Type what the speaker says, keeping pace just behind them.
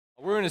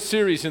in a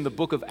series in the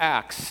book of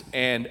Acts,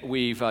 and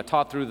we've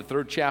taught through the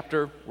 3rd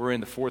chapter. We're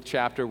in the 4th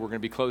chapter. We're going to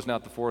be closing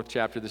out the 4th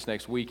chapter this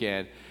next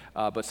weekend.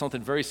 But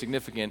something very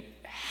significant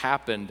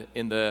happened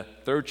in the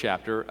 3rd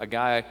chapter. A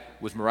guy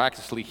was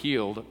miraculously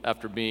healed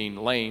after being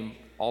lame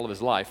all of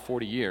his life,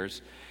 40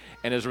 years.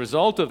 And as a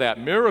result of that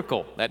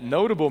miracle, that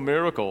notable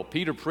miracle,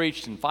 Peter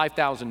preached and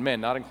 5,000 men,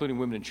 not including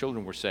women and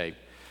children, were saved.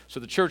 So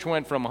the church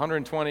went from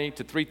 120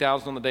 to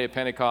 3,000 on the day of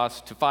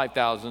Pentecost to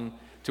 5,000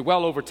 to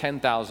well over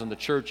 10,000. The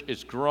church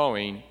is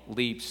growing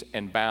leaps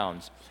and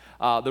bounds.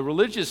 The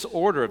religious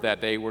order of that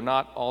day were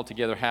not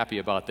altogether happy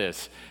about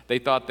this. They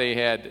thought they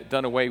had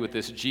done away with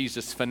this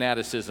Jesus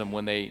fanaticism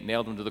when they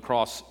nailed him to the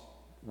cross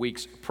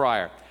weeks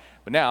prior.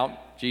 But now,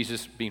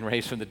 Jesus being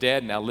raised from the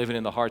dead, now living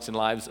in the hearts and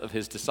lives of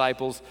his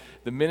disciples,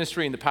 the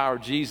ministry and the power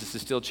of Jesus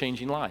is still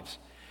changing lives.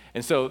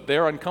 And so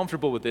they're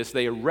uncomfortable with this.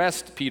 They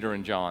arrest Peter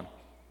and John.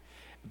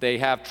 They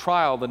have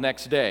trial the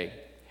next day,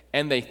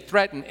 and they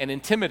threaten and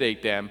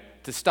intimidate them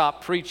to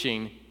stop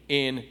preaching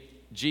in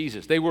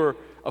Jesus. They were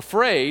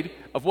afraid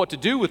of what to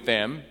do with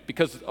them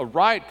because a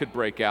riot could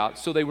break out,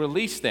 so they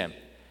released them.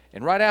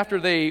 And right after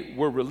they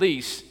were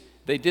released,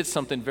 they did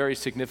something very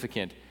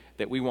significant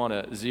that we want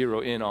to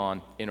zero in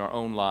on in our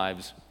own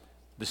lives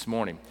this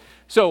morning.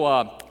 So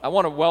I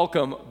want to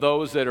welcome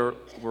those that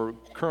we're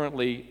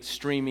currently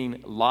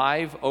streaming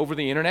live over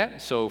the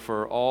internet. So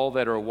for all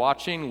that are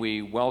watching,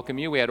 we welcome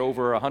you. We had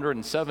over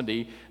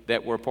 170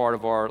 that were part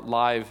of our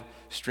live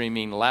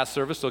streaming last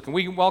service. So can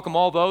we welcome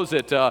all those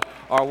that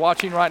are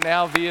watching right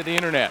now via the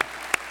internet?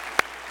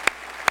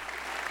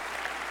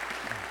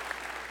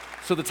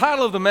 So the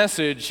title of the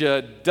message,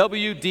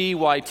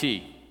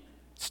 WDYT,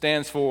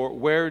 stands for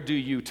Where Do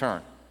You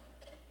Turn?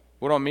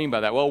 What do I mean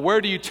by that? Well,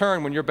 where do you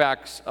turn when your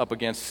back's up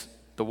against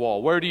the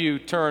wall? Where do you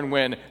turn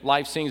when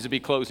life seems to be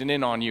closing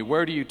in on you?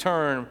 Where do you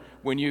turn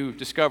when you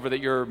discover that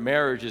your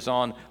marriage is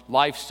on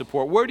life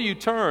support? Where do you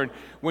turn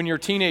when your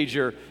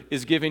teenager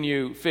is giving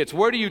you fits?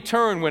 Where do you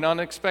turn when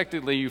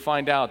unexpectedly you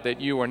find out that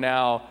you are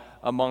now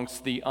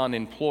amongst the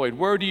unemployed?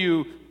 Where do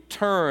you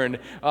turn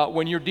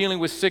when you're dealing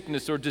with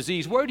sickness or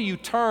disease? Where do you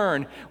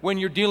turn when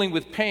you're dealing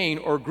with pain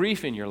or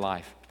grief in your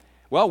life?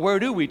 Well, where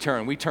do we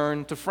turn? We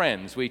turn to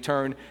friends. We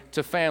turn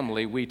to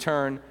family. We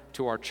turn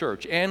to our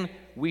church. And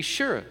we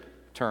should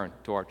turn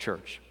to our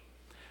church.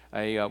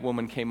 A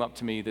woman came up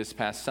to me this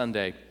past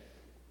Sunday,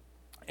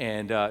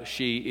 and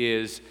she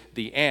is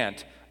the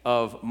aunt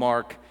of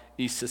Mark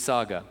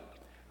Isasaga,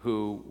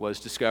 who was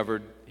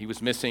discovered, he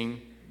was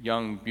missing,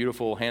 young,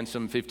 beautiful,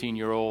 handsome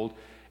 15-year-old,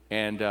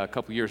 and a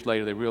couple years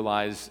later they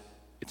realized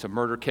it's a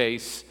murder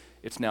case,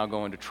 it's now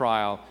going to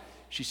trial.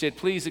 She said,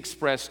 please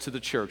express to the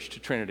church, to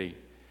Trinity,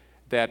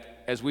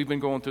 that as we've been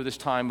going through this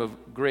time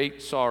of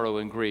great sorrow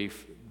and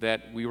grief,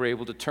 that we were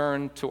able to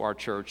turn to our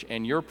church,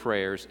 and your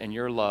prayers and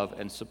your love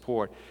and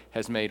support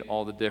has made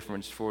all the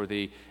difference for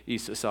the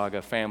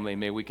Isasaga family.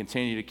 May we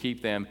continue to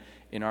keep them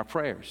in our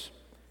prayers.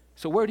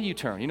 So where do you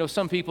turn? You know,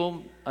 some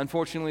people,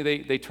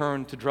 unfortunately, they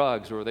turn to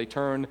drugs, or they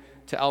turn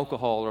to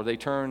alcohol, or they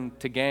turn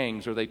to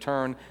gangs, or they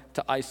turn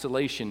to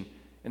isolation,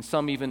 and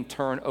some even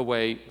turn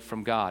away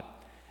from God.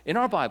 In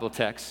our Bible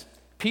text,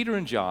 Peter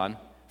and John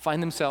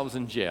find themselves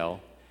in jail,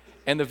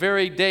 and the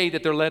very day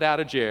that they're let out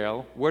of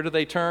jail, where do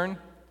they turn?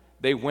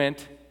 They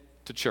went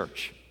to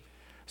church.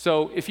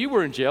 So if you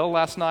were in jail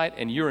last night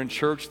and you're in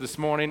church this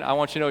morning, I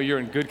want you to know you're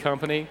in good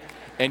company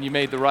and you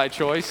made the right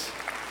choice.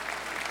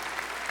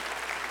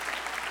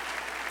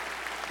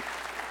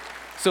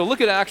 So look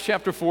at Acts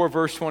chapter 4,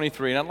 verse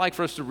 23, and I'd like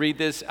for us to read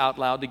this out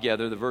loud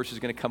together. The verse is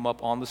going to come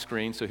up on the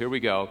screen, so here we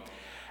go.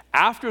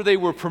 After they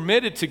were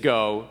permitted to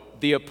go,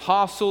 the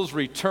apostles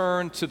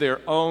returned to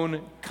their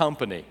own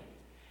company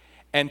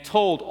and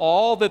told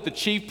all that the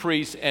chief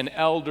priests and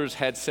elders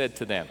had said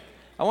to them.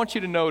 I want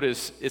you to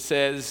notice it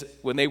says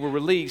when they were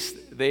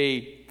released,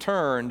 they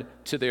turned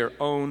to their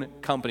own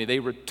company. They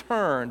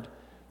returned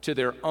to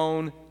their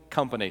own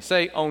company.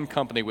 Say own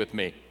company with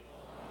me.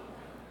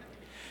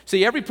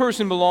 See, every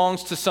person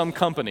belongs to some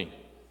company.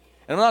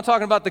 And I'm not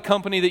talking about the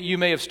company that you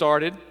may have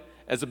started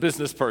as a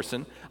business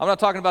person. I'm not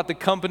talking about the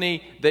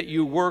company that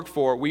you work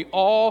for. We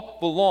all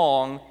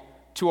belong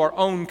to our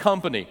own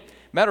company.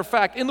 Matter of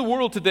fact, in the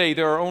world today,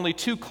 there are only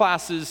two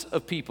classes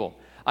of people.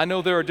 I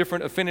know there are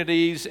different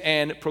affinities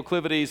and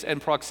proclivities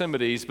and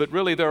proximities, but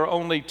really there are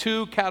only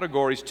two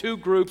categories, two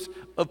groups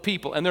of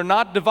people, and they're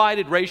not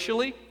divided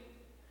racially,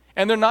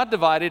 and they're not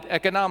divided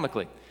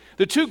economically.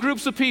 The two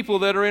groups of people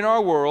that are in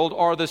our world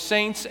are the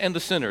saints and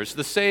the sinners,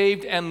 the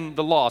saved and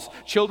the lost,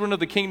 children of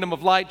the kingdom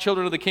of light,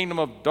 children of the kingdom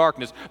of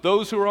darkness,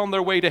 those who are on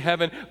their way to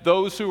heaven,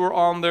 those who are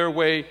on their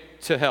way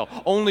to hell.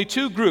 Only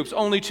two groups,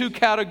 only two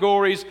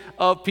categories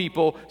of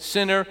people,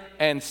 sinner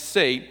and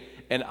saint.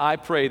 And I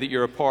pray that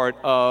you're a part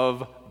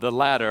of the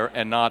latter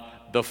and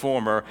not the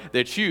former,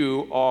 that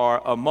you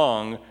are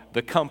among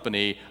the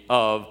company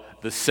of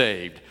the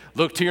saved.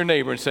 Look to your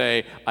neighbor and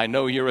say, I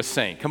know you're a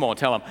saint. Come on,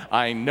 tell them,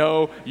 I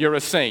know you're a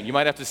saint. You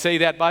might have to say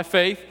that by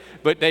faith,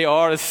 but they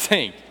are a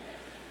saint.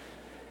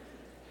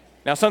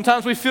 Now,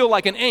 sometimes we feel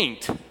like an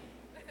ain't,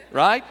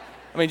 right?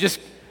 I mean, just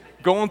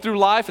going through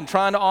life and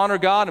trying to honor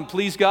God and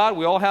please God.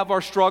 We all have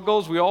our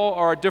struggles. We all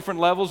are at different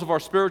levels of our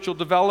spiritual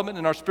development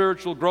and our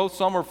spiritual growth.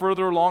 Some are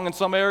further along in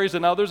some areas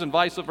than others, and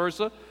vice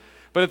versa.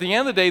 But at the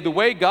end of the day, the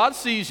way God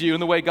sees you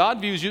and the way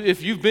God views you,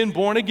 if you've been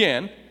born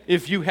again,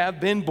 if you have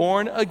been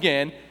born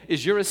again,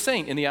 is you're a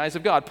saint in the eyes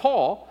of God.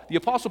 Paul, the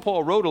Apostle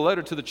Paul, wrote a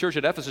letter to the church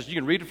at Ephesus. You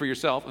can read it for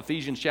yourself,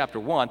 Ephesians chapter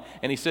 1,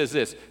 and he says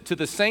this, to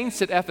the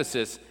saints at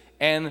Ephesus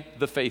and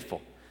the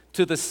faithful.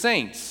 To the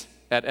saints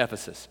at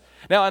Ephesus.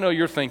 Now, I know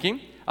you're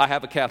thinking, I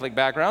have a Catholic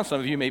background. Some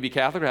of you may be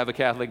Catholic or have a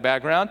Catholic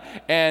background.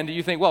 And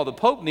you think, well, the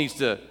Pope needs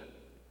to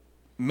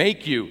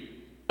make you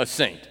a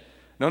saint.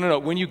 No.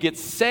 When you get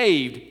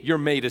saved, you're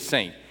made a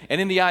saint.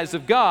 And in the eyes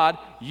of God,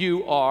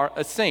 you are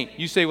a saint.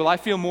 You say, well, I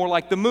feel more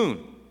like the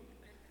moon.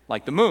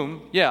 Like the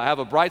moon? Yeah, I have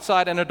a bright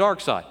side and a dark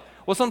side.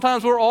 Well,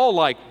 sometimes we're all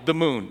like the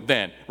moon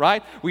then,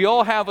 right? We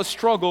all have a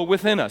struggle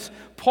within us.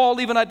 Paul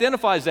even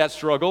identifies that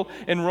struggle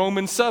in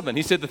Romans 7.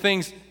 He said the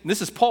things,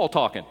 this is Paul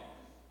talking.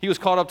 He was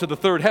caught up to the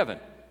third heaven.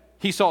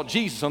 He saw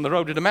Jesus on the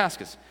road to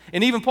Damascus.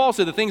 And even Paul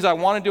said, the things I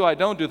want to do, I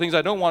don't do. The things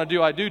I don't want to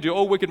do, I do.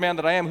 Oh, wicked man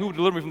that I am, who will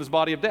deliver me from this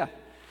body of death?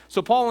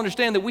 So Paul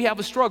understands that we have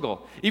a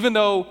struggle. Even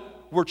though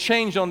we're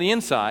changed on the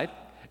inside,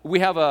 we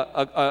have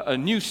a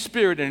new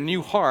spirit and a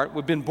new heart,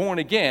 we've been born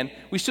again,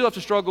 we still have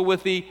to struggle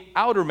with the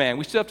outer man.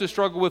 We still have to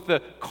struggle with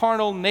the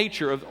carnal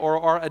nature or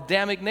our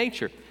Adamic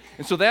nature.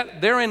 And so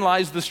therein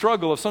lies the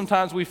struggle of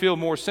sometimes we feel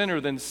more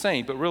sinner than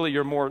saint, but really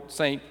you're more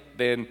saint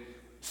than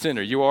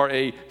sinner. You are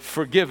a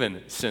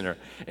forgiven sinner,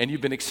 and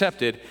you've been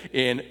accepted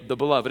in the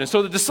beloved. And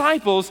so the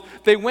disciples,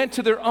 they went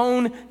to their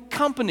own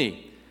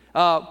company.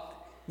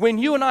 When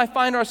you and I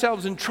find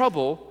ourselves in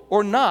trouble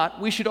or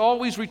not, we should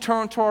always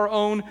return to our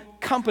own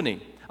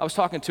company. I was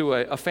talking to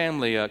a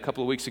family a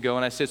couple of weeks ago,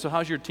 and I said, so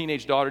how's your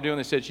teenage daughter doing?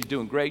 They said, she's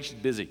doing great. She's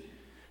busy.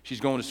 She's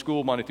going to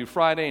school Monday through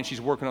Friday, and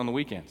she's working on the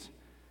weekends.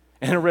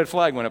 And a red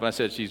flag went up, and I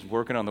said, she's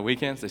working on the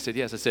weekends? They said,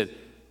 yes. I said,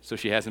 so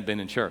she hasn't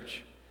been in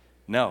church?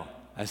 No.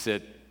 I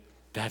said,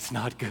 that's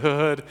not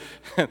good.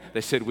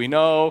 They said, we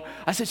know.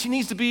 I said, she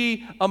needs to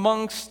be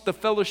amongst the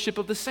fellowship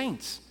of the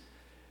saints.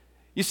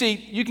 You see,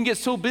 you can get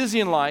so busy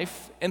in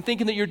life and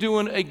thinking that you're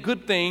doing a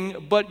good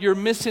thing, but you're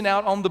missing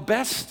out on the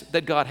best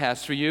that God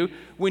has for you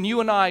when you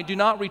and I do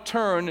not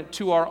return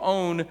to our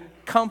own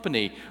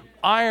company.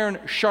 Iron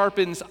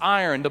sharpens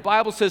iron. The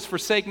Bible says,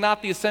 forsake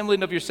not the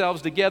assembling of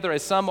yourselves together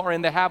as some are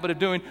in the habit of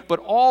doing, but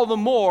all the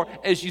more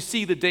as you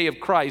see the day of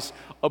Christ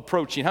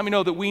approaching. How many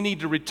know that we need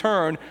to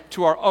return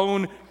to our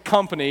own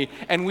company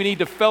and we need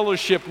to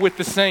fellowship with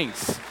the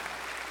saints?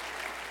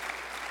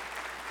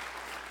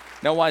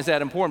 Now, why is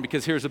that important?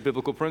 Because here's a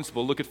biblical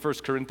principle. Look at 1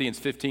 Corinthians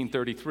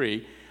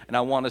 15:33, and I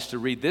want us to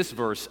read this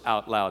verse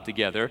out loud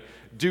together.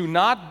 Do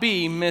not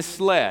be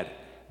misled.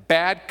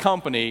 Bad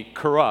company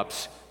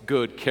corrupts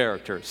good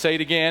character. Say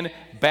it again.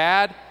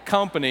 Bad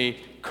company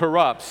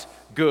corrupts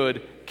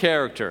good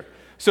character.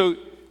 So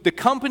the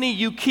company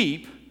you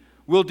keep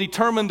will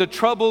determine the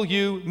trouble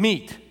you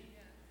meet.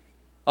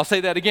 I'll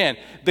say that again.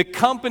 The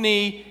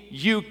company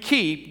you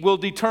keep will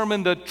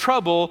determine the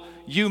trouble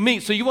you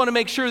meet. So you want to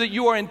make sure that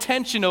you are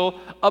intentional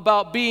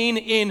about being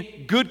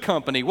in good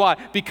company. Why?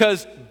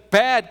 Because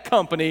bad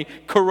company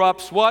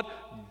corrupts what?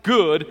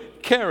 Good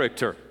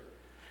character.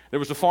 There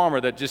was a farmer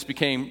that just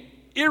became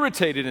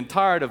irritated and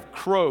tired of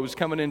crows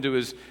coming into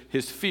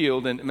his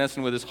field and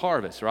messing with his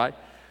harvest, right?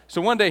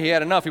 So one day he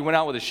had enough. He went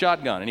out with his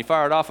shotgun and he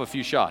fired off a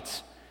few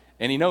shots.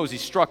 And he knows he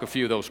struck a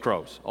few of those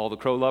crows. All the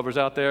crow lovers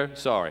out there,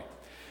 sorry.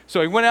 So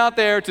he went out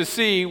there to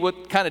see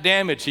what kind of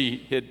damage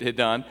he had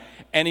done,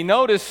 and he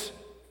noticed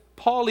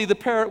Polly the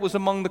parrot was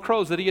among the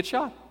crows that he had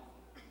shot.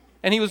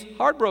 And he was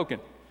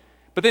heartbroken.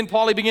 But then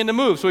Polly began to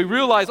move, so he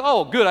realized,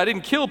 oh, good, I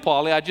didn't kill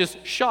Polly, I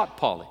just shot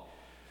Polly.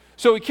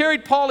 So he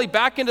carried Polly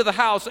back into the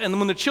house, and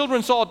when the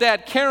children saw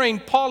Dad carrying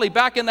Polly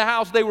back in the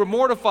house, they were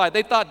mortified.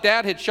 They thought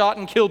Dad had shot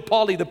and killed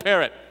Polly the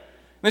parrot.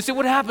 And they said,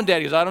 what happened, Dad?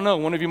 He goes, I don't know.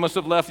 One of you must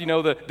have left,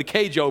 the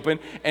cage open,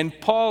 and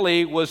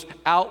Polly was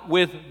out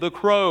with the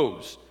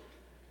crows.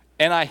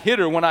 And I hit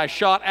her when I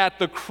shot at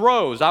the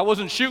crows. I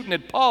wasn't shooting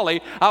at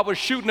Polly, I was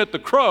shooting at the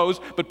crows,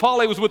 but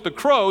Polly was with the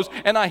crows,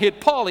 and I hit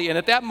Polly. And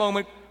at that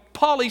moment,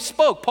 Polly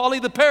spoke. Polly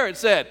the parrot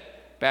said,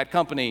 bad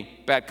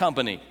company, bad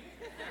company.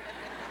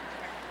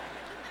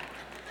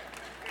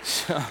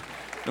 So,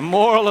 the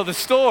moral of the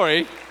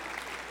story,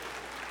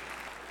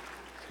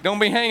 don't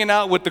be hanging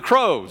out with the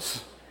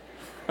crows,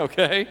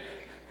 okay?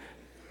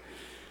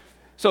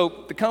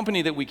 So the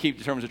company that we keep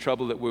determines the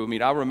trouble that we will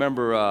meet. I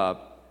remember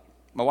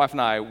my wife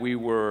and I, we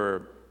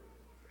were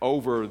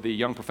over the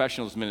young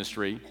professionals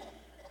ministry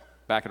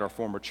back at our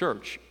former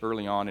church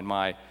early on in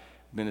my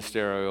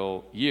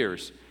ministerial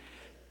years.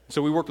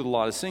 So we worked with a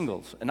lot of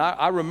singles. And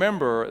I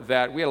remember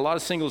that we had a lot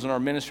of singles in our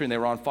ministry and they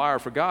were on fire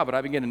for God, but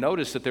I began to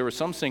notice that there were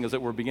some singles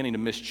that were beginning to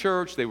miss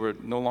church. They were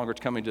no longer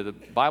coming to the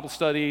Bible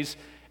studies,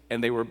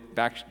 and they were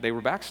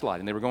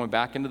backsliding. They were going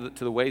back into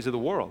the ways of the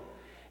world.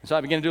 And so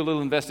I began to do a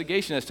little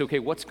investigation as to, okay,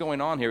 what's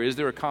going on here? Is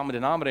there a common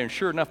denominator? And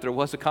sure enough, there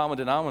was a common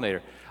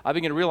denominator. I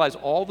began to realize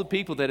all the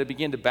people that had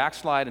begun to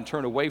backslide and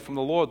turn away from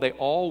the Lord, they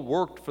all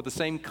worked for the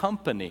same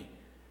company.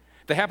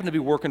 They happened to be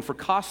working for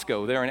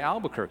Costco there in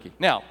Albuquerque.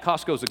 Now,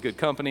 Costco's a good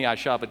company. I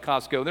shop at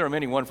Costco. There are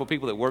many wonderful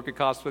people that work at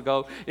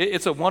Costco.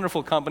 It's a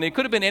wonderful company. It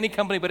could have been any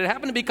company, but it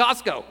happened to be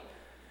Costco.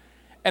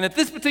 And at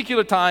this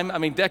particular time,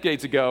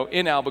 decades ago,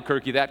 in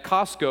Albuquerque, that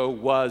Costco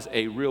was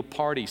a real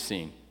party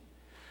scene.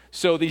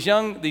 So these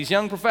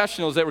young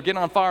professionals that were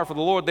getting on fire for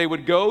the Lord, they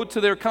would go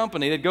to their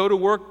company, they'd go to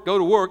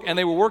work, and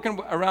they were working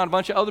around a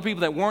bunch of other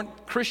people that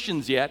weren't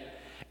Christians yet,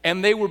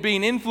 and they were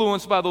being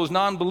influenced by those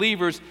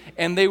non-believers,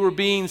 and they were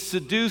being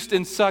seduced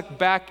and sucked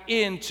back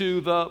into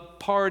the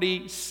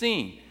party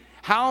scene.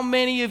 How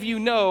many of you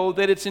know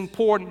that it's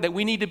important that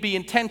we need to be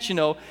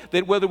intentional,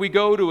 that whether we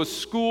go to a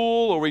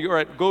school or we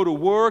go to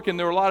work and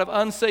there are a lot of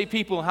unsaved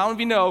people, how many of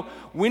you know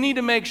we need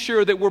to make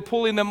sure that we're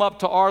pulling them up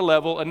to our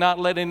level and not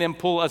letting them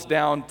pull us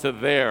down to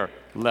their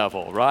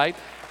level, right?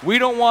 We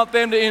don't want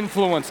them to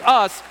influence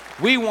us.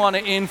 We want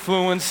to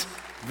influence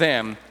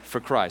them for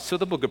Christ. So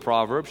the book of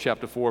Proverbs,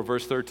 chapter 4,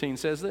 verse 13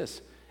 says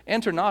this: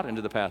 "Enter not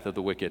into the path of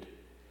the wicked,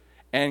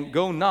 and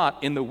go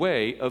not in the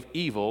way of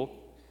evil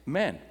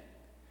men."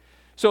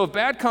 So if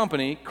bad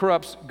company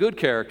corrupts good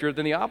character,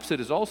 then the opposite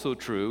is also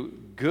true.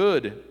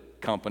 Good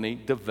company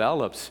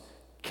develops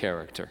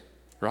character,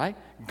 right?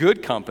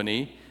 Good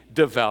company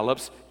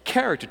develops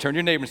character. Turn to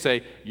your neighbor and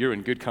say, "You're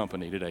in good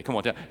company today." Come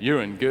on, down.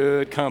 You're in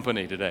good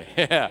company today.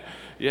 Yeah,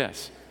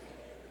 yes.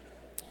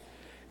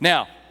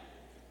 Now,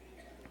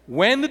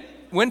 when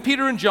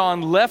Peter and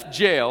John left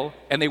jail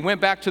and they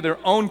went back to their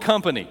own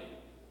company,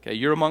 okay,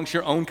 you're amongst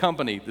your own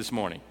company this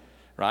morning,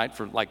 right,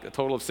 for like a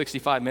total of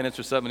 65 minutes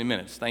or 70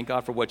 minutes. Thank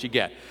God for what you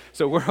get.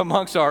 So we're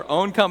amongst our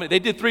own company. They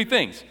did three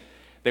things.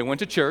 They went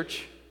to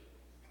church,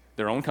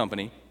 their own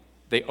company.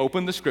 They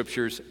opened the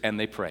scriptures and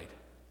they prayed.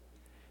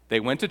 They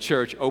went to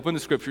church, opened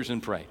the scriptures,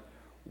 and prayed.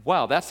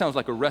 Wow, that sounds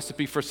like a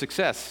recipe for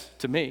success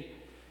to me.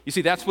 You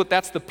see, that's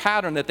the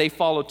pattern that they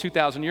followed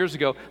 2,000 years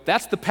ago.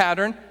 That's the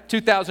pattern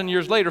 2,000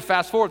 years later.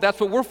 Fast forward, that's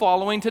what we're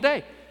following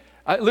today.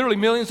 Literally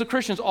millions of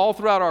Christians all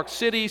throughout our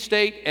city,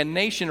 state, and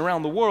nation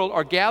around the world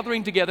are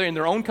gathering together in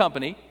their own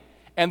company,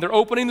 and they're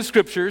opening the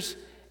scriptures,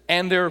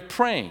 and they're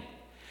praying.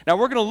 Now,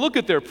 we're going to look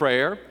at their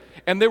prayer,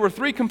 and there were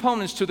three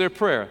components to their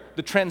prayer: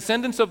 the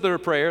transcendence of their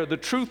prayer, the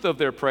truth of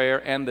their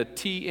prayer, and the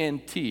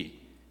TNT,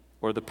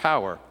 or the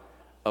power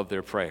of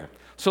their prayer.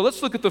 So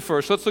let's look at the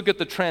first. Let's look at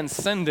the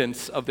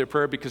transcendence of their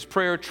prayer, because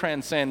prayer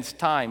transcends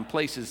time,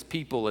 places,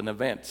 people, and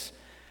events.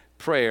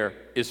 Prayer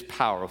is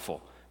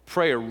powerful.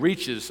 Prayer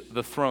reaches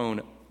the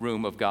throne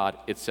room of God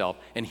itself.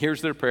 And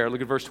here's their prayer.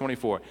 Look at verse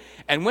 24.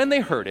 "And when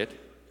they heard it,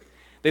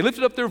 they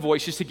lifted up their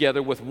voices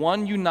together with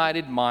one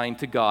united mind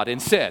to God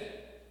and said,"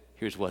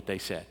 here's what they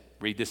said.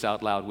 Read this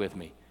out loud with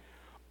me.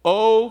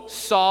 "O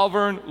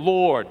sovereign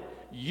Lord,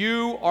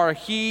 you are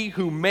he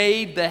who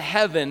made the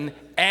heaven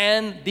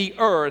and the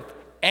earth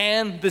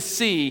and the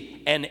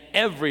sea and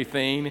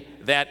everything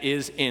that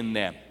is in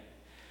them."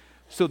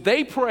 So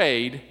they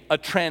prayed a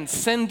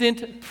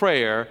transcendent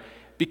prayer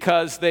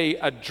because they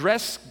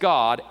address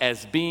God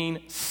as being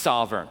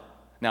sovereign.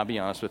 Now, be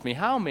honest with me.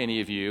 How many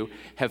of you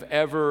have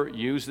ever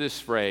used this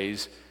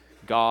phrase,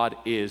 "God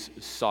is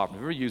sovereign"?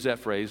 Have you ever used that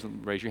phrase?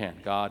 Raise your hand.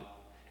 God.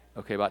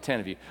 Okay, about 10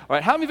 of you. All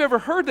right, how many of you have ever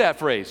heard that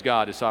phrase,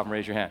 "God is sovereign"?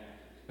 Raise your hand.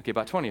 Okay,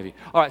 about 20 of you.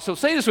 All right, so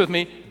say this with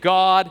me.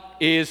 God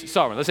is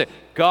sovereign. Let's say,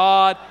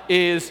 God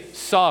is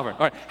sovereign.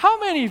 All right, how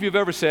many of you have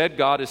ever said,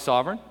 "God is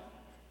sovereign"?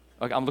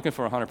 Okay, I'm looking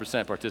for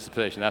 100%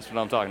 participation. That's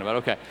what I'm talking about.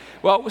 Okay.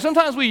 Well,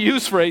 sometimes we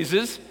use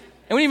phrases,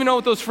 and we don't even know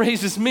what those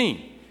phrases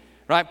mean,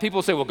 right?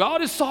 People say, "Well,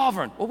 God is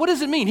sovereign." Well, what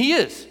does it mean? He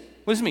is.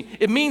 What does it mean?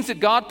 It means that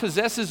God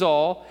possesses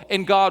all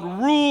and God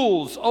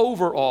rules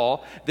over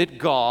all, that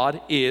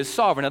God is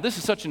sovereign. Now, this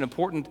is such an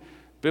important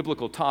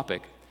biblical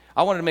topic.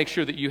 I wanted to make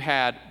sure that you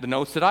had the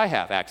notes that I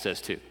have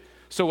access to.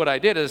 So what I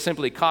did is I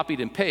simply copied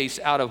and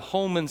pasted out of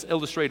Holman's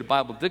Illustrated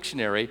Bible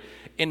Dictionary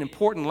an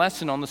important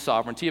lesson on the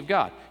sovereignty of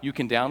God. You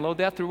can download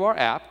that through our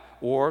app,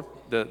 or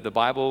the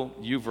Bible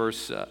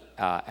YouVerse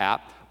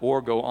app,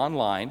 or go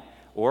online,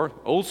 or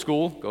old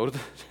school, go to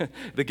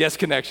the Guest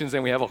Connections,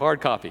 and we have a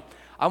hard copy.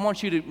 I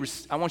want you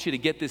to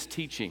get this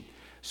teaching.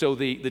 So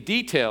the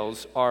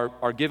details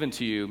are given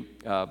to you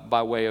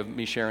by way of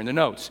me sharing the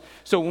notes.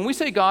 So when we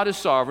say God is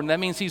sovereign, that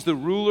means he's the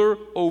ruler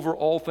over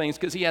all things,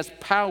 because he has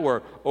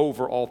power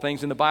over all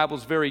things. And the Bible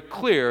is very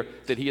clear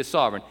that he is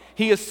sovereign.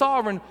 He is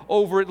sovereign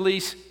over at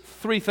least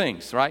three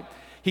things, right?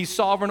 He's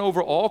sovereign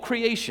over all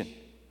creation.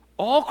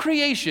 All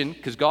creation,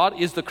 because God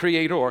is the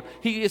creator,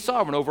 he is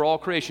sovereign over all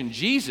creation.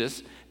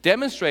 Jesus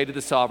demonstrated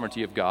the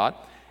sovereignty of God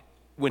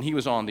when he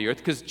was on the earth,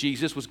 because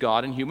Jesus was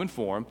God in human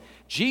form.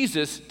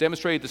 Jesus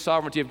demonstrated the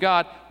sovereignty of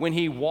God when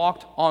he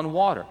walked on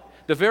water.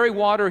 The very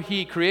water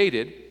he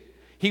created,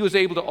 he was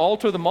able to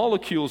alter the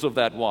molecules of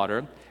that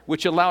water,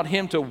 which allowed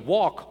him to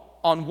walk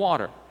on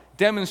water,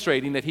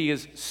 demonstrating that he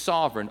is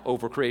sovereign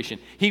over creation.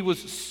 He was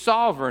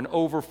sovereign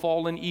over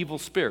fallen evil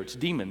spirits,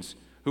 demons,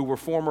 who were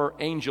former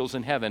angels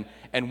in heaven,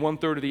 and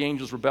 1/3 of the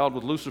angels rebelled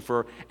with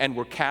Lucifer and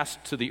were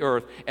cast to the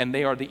earth, and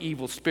they are the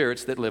evil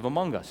spirits that live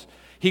among us.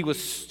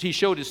 He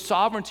showed his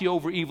sovereignty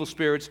over evil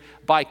spirits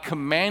by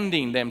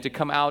commanding them to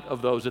come out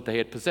of those that they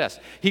had possessed.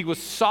 He was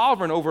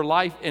sovereign over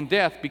life and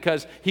death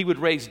because he would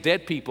raise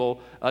dead people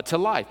to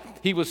life.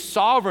 He was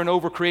sovereign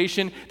over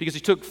creation because he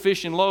took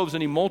fish and loaves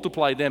and he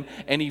multiplied them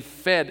and he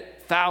fed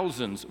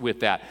thousands with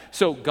that.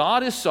 So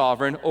God is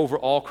sovereign over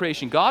all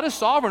creation. God is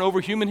sovereign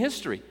over human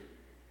history.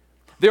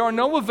 There are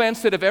no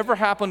events that have ever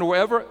happened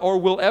or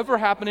will ever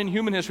happen in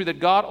human history that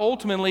God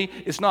ultimately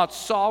is not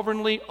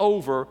sovereignly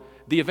over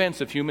the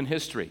events of human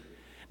history.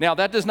 Now,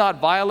 that does not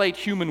violate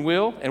human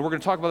will, and we're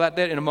going to talk about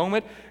that in a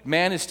moment.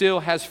 Man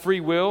still has free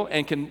will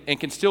and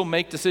can still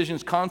make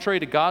decisions contrary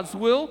to God's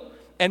will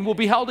and will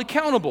be held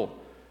accountable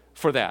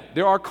for that.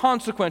 There are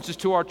consequences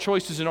to our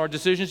choices and our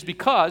decisions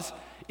because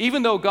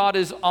even though God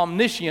is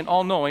omniscient,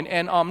 all-knowing,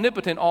 and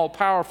omnipotent,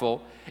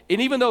 all-powerful,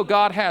 and even though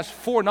God has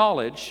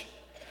foreknowledge,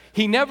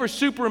 he never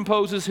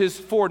superimposes his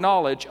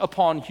foreknowledge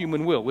upon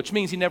human will, which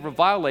means he never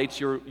violates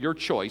your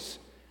choice.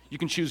 You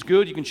can choose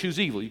good, you can choose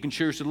evil. You can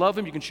choose to love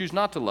him, you can choose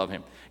not to love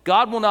him.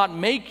 God will not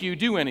make you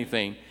do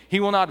anything. He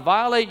will not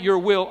violate your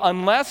will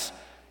unless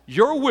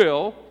your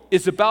will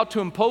is about to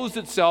impose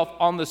itself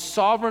on the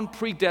sovereign,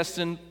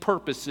 predestined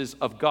purposes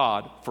of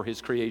God for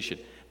his creation.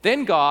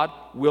 Then God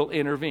will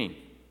intervene.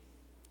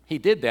 He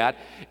did that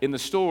in the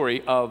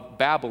story of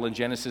Babel in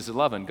Genesis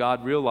 11.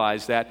 God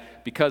realized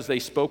that because they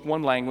spoke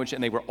one language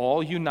and they were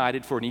all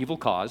united for an evil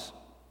cause,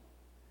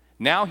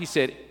 now he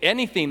said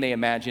anything they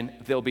imagine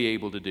they'll be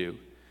able to do.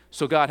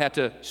 So God had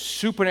to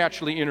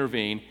supernaturally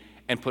intervene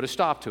and put a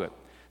stop to it.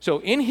 So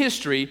in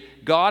history,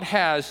 God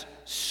has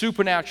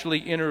supernaturally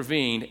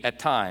intervened at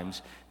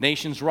times.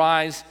 Nations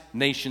rise,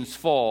 nations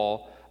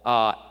fall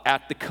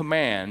at the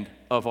command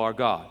of our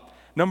God.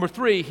 Number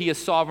 3, he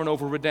is sovereign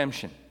over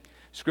redemption.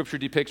 Scripture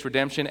depicts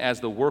redemption as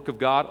the work of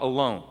God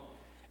alone.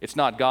 It's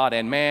not God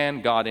and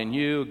man, God and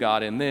you,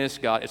 God and this,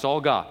 God. It's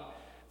all God.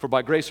 For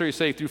by grace are you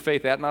saved through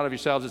faith, that not of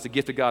yourselves, it's a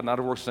gift of God, not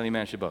of works, that any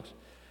man should boast.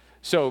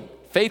 So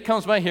faith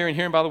comes by hearing,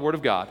 hearing by the word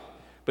of God.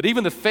 But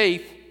even the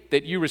faith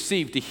that you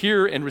receive to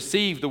hear and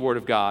receive the word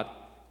of God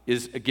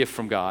is a gift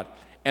from God.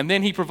 And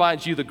then he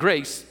provides you the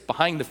grace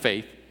behind the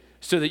faith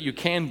so that you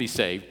can be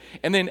saved.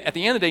 And then at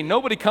the end of the day,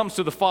 nobody comes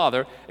to the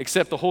Father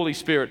except the Holy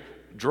Spirit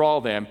draw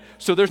them.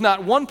 So there's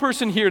not one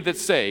person here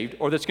that's saved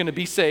or that's going to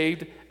be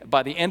saved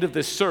by the end of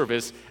this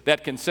service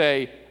that can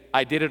say,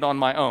 I did it on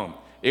my own.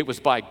 It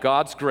was by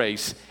God's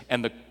grace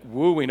and the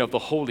wooing of the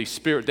Holy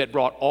Spirit that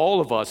brought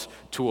all of us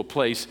to a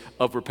place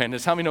of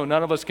repentance. How many know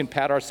none of us can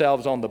pat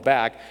ourselves on the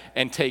back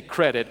and take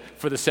credit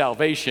for the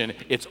salvation?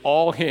 It's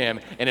all him,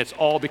 and it's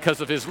all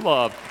because of his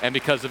love and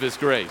because of his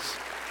grace.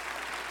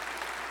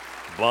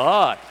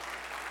 But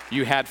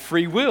you had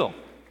free will.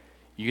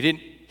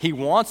 He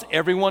wants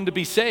everyone to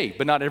be saved,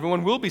 but not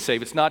everyone will be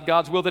saved. It's not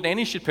God's will that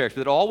any should perish,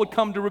 but that all would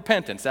come to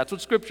repentance. That's what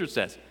Scripture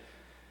says.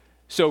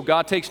 So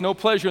God takes no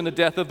pleasure in the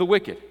death of the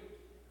wicked.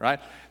 Right?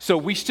 So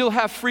we still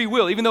have free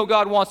will. Even though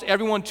God wants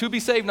everyone to be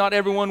saved, not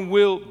everyone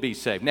will be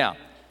saved. Now,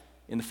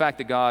 in the fact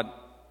that God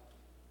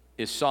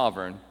is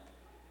sovereign,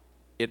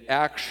 it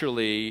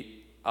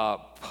actually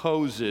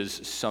poses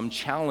some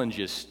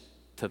challenges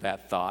to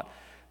that thought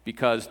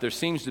because there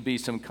seems to be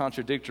some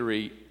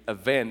contradictory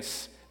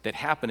events that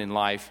happen in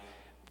life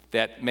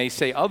that may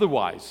say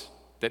otherwise,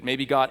 that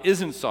maybe God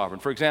isn't sovereign.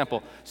 For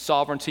example,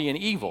 sovereignty and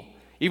evil.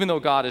 Even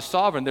though God is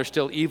sovereign, there's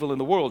still evil in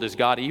the world. Is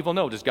God evil?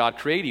 No. Does God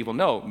create evil?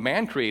 No.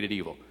 Man created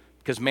evil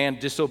because man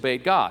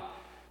disobeyed God.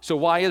 So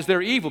why is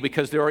there evil?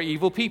 Because there are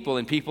evil people,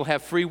 and people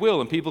have free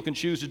will, and people can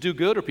choose to do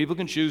good or people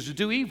can choose to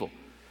do evil.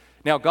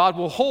 Now, God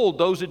will hold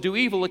those that do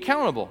evil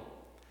accountable,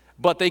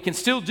 but they can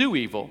still do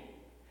evil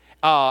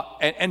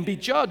and be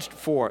judged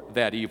for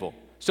that evil.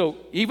 So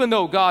even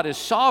though God is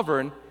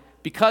sovereign,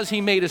 because he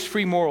made us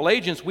free moral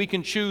agents, we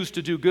can choose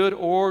to do good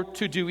or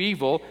to do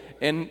evil,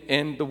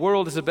 and the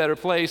world is a better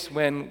place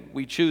when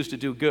we choose to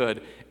do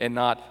good and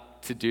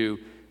not to do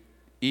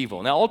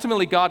evil. Now,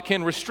 ultimately, God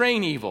can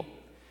restrain evil.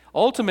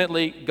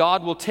 Ultimately,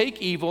 God will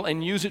take evil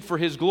and use it for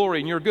his glory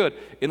and your good.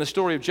 In the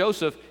story of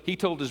Joseph, he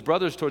told his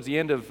brothers towards the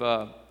end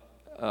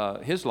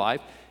of his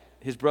life,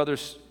 his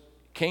brothers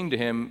came to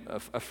him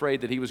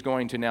afraid that he was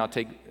going to now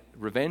take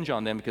revenge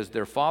on them because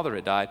their father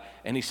had died.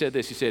 And he said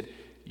this, he said,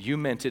 "You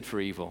meant it for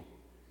evil.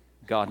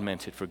 God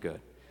meant it for good."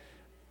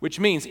 Which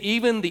means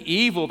even the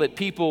evil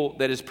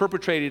that is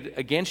perpetrated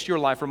against your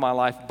life or my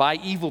life by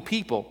evil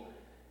people,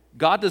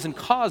 God doesn't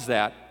cause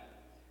that.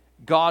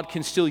 God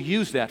can still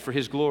use that for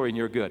his glory and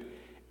your good.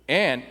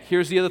 And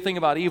here's the other thing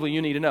about evil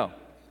you need to know.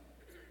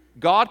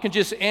 God can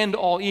just end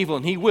all evil,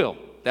 and he will.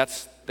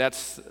 That's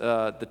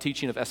the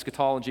teaching of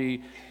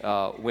eschatology,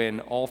 when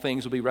all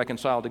things will be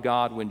reconciled to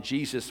God, when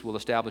Jesus will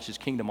establish his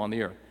kingdom on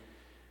the earth.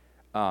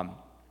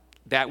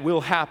 That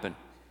will happen.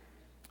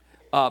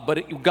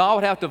 But God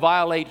would have to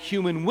violate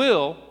human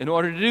will in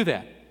order to do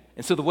that.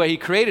 And so the way he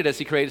created us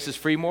as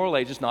free moral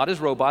agents, not as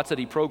robots that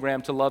he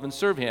programmed to love and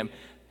serve him.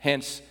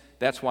 Hence,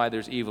 that's why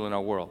there's evil in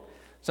our world.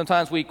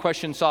 Sometimes we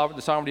question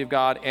the sovereignty of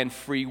God and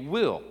free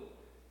will.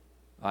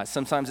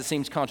 Sometimes it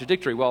seems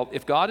contradictory. Well,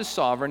 if God is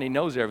sovereign, he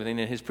knows everything,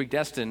 and he's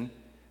predestined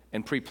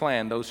and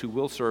pre-plan those who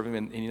will serve him,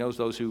 and he knows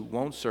those who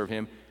won't serve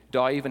him. Do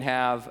I even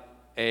have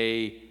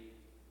a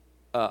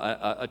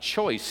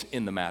choice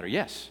in the matter?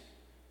 Yes.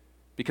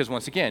 Because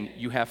once again,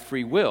 you have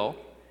free will,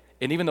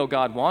 and even though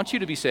God wants you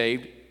to be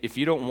saved, if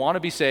you don't want to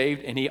be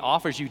saved and he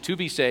offers you to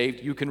be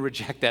saved, you can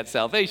reject that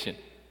salvation.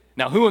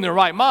 Now, who in their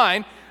right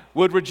mind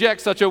would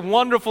reject such a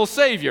wonderful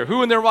Savior?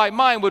 Who in their right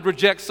mind would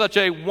reject such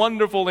a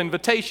wonderful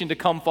invitation to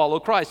come follow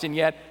Christ? And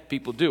yet,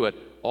 people do it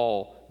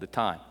all the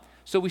time.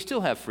 So we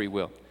still have free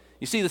will.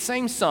 You see, the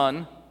same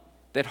sun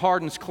that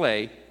hardens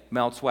clay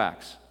melts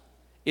wax.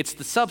 It's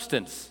the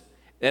substance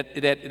that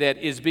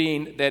is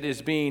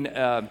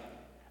being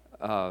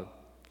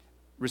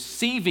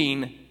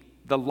receiving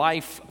the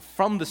life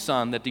from the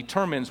sun that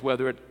determines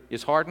whether it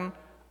is hardened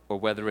or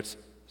whether it's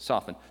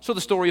softened. So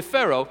the story of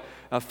Pharaoh,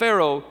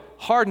 Pharaoh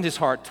hardened his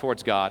heart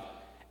towards God,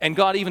 and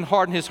God even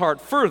hardened his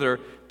heart further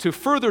to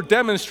further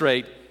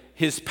demonstrate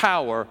his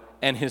power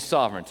and his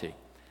sovereignty.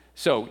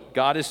 So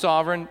God is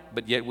sovereign,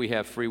 but yet we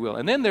have free will.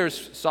 And then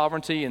there's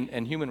sovereignty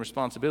and human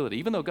responsibility.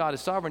 Even though God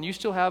is sovereign, you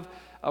still have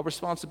a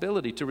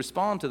responsibility to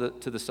respond to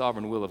the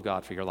sovereign will of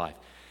God for your life.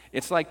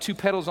 It's like two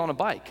pedals on a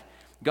bike.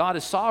 God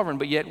is sovereign,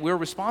 but yet we're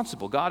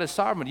responsible. God is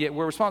sovereign, but yet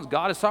we're responsible.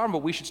 God is sovereign,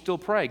 but we should still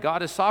pray.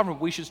 God is sovereign,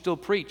 but we should still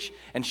preach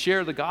and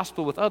share the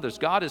gospel with others.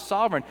 God is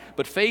sovereign,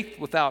 but faith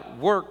without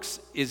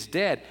works is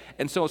dead.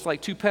 And so it's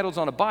like two pedals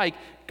on a bike.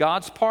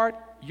 God's part,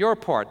 your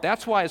part.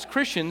 That's why as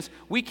Christians,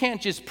 we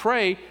can't just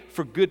pray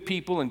for good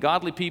people and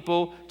godly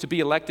people to be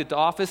elected to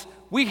office.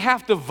 We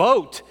have to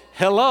vote.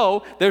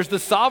 Hello, there's the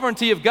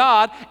sovereignty of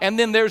God, and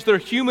then there's the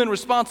human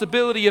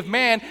responsibility of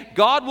man.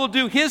 God will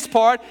do his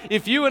part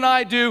if you and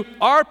I do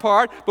our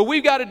part, but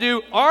we've got to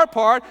do our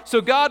part, so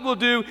God will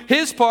do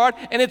his part,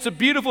 and it's a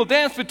beautiful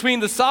dance between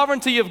the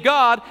sovereignty of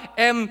God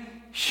and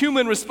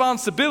human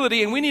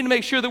responsibility, and we need to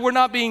make sure that we're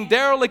not being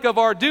derelict of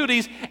our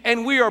duties,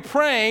 and we are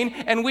praying,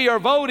 and we are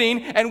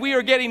voting, and we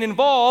are getting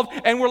involved,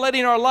 and we're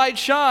letting our light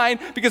shine,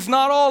 because it's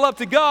not all up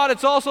to God,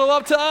 it's also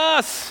up to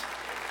us.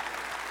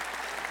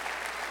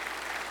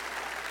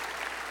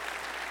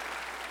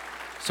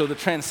 So the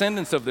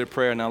transcendence of their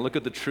prayer, now look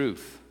at the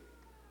truth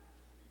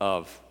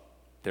of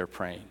their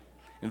praying.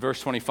 In verse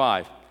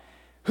 25,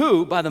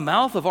 who by the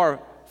mouth of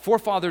our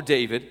forefather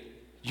David,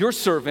 your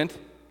servant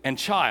and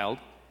child,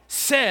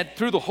 said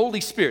through the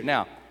Holy Spirit.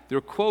 Now,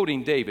 they're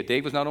quoting David.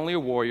 David was not only a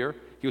warrior,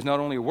 he was not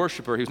only a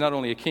worshiper, he was not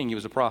only a king, he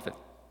was a prophet.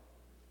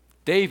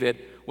 David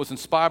was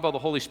inspired by the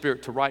Holy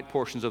Spirit to write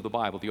portions of the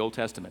Bible, the Old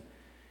Testament.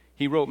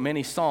 He wrote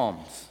many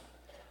psalms.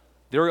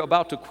 They're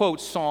about to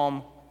quote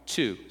Psalm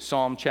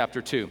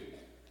chapter 2.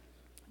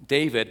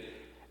 David,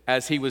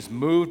 as he was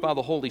moved by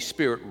the Holy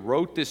Spirit,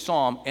 wrote this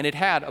psalm, and it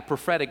had a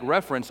prophetic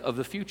reference of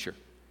the future.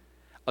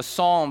 A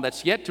psalm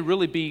that's yet to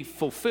really be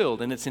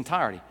fulfilled in its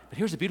entirety. But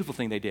here's the beautiful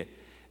thing they did.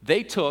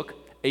 They took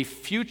a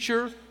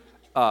future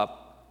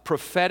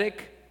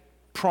prophetic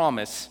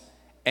promise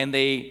and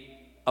they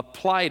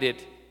applied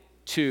it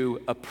to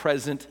a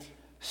present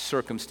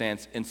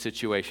circumstance and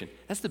situation.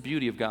 That's the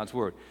beauty of God's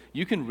Word.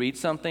 You can read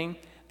something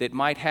that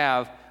might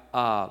have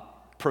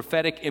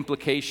prophetic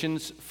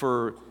implications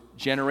for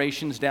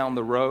generations down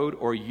the road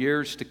or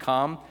years to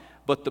come,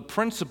 but the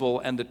principle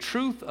and the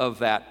truth of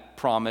that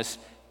promise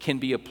can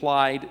be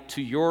applied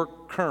to your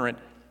current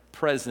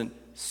present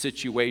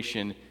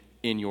situation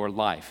in your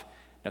life.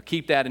 Now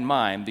keep that in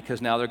mind,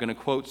 because now they're going to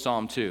quote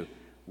Psalm 2.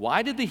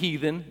 Why did the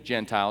heathen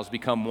Gentiles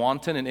become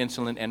wanton and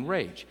insolent and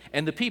rage?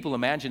 And the people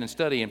imagine and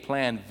study and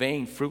plan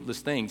vain, fruitless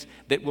things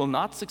that will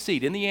not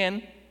succeed. In the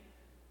end,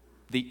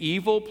 the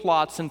evil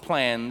plots and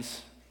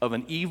plans of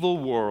an evil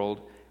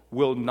world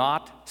will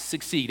not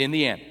succeed. In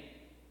the end,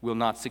 will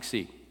not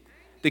succeed.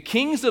 The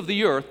kings of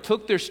the earth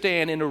took their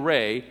stand in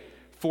array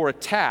for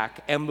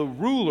attack, and the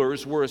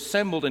rulers were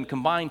assembled and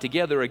combined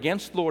together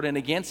against the Lord and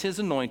against his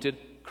anointed,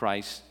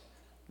 Christ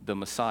the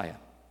Messiah.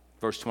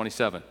 Verse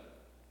 27.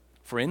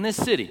 For in this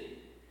city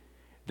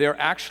there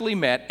actually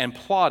met and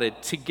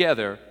plotted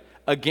together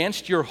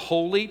against your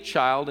holy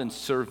child and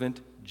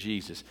servant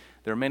Jesus.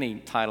 There are many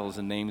titles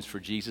and names for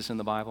Jesus in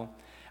the Bible.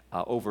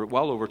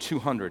 Well over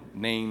 200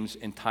 names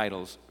and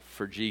titles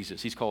for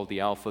Jesus. He's called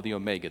the Alpha, the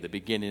Omega, the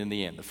beginning and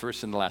the end, the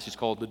first and the last. He's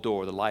called the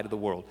door, the light of the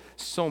world.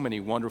 So many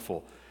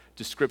wonderful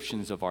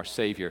descriptions of our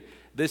Savior.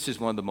 This is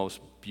one of the most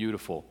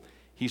beautiful.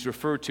 He's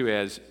referred to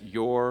as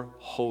your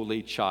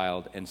holy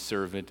child and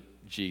servant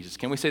Jesus.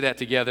 Can we say that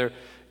together?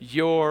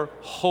 Your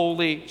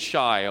holy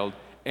child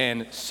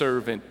and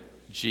servant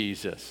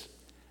Jesus.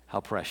 How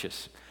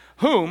precious.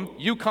 Whom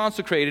you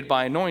consecrated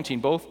by anointing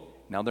both,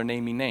 now they're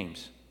naming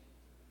names,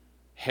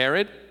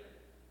 Herod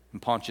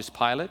and Pontius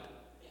Pilate,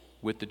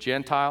 with the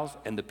Gentiles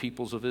and the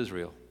peoples of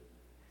Israel,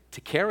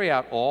 to carry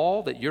out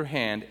all that your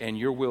hand and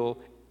your will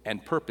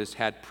and purpose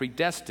had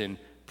predestined,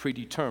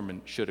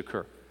 predetermined should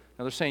occur.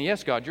 Now they're saying,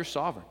 yes, God, you're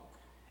sovereign.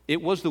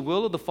 It was the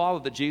will of the Father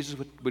that Jesus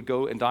would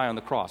go and die on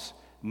the cross.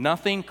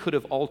 Nothing could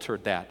have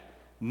altered that.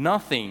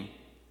 Nothing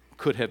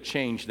could have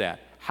changed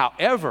that.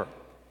 However,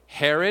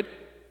 Herod,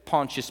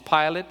 Pontius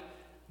Pilate,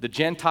 the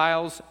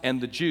Gentiles, and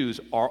the Jews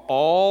are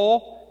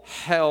all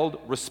held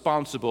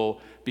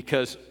responsible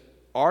because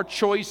Our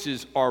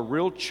choices are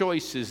real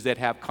choices that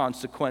have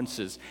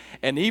consequences.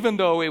 And even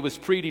though it was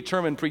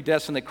predetermined,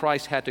 predestined that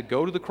Christ had to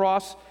go to the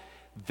cross,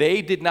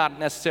 they did not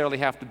necessarily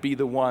have to be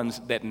the ones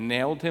that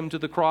nailed him to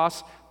the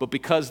cross, but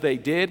because they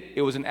did,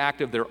 it was an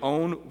act of their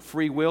own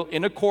free will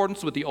in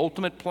accordance with the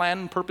ultimate plan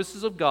and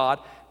purposes of God,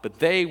 but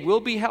they will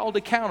be held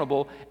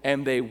accountable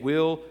and they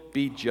will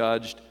be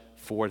judged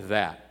for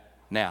that.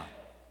 Now,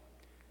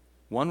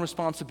 one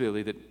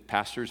responsibility that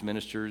pastors,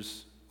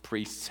 ministers,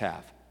 priests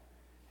have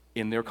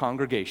in their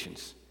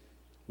congregations,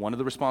 one of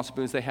the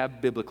responsibilities they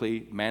have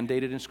biblically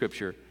mandated in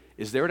Scripture,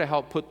 is there to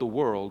help put the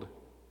world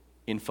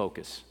in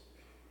focus.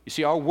 You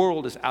see, our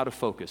world is out of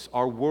focus.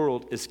 Our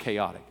world is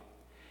chaotic.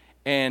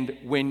 And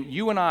when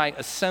you and I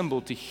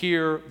assemble to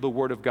hear the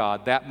Word of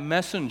God, that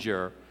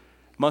messenger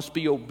must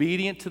be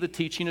obedient to the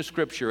teaching of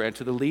Scripture and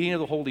to the leading of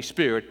the Holy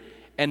Spirit,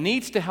 and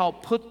needs to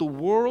help put the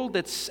world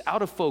that's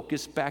out of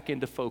focus back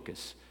into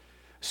focus.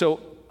 So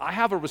I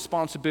have a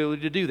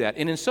responsibility to do that.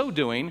 And in so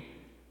doing,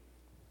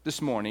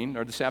 this morning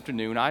or this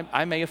afternoon,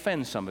 I may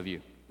offend some of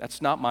you.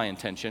 That's not my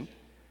intention.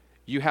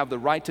 You have the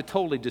right to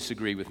totally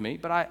disagree with me,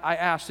 but I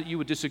ask that you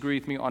would disagree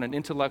with me on an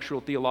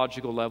intellectual,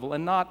 theological level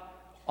and not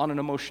on an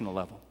emotional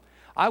level.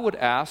 I would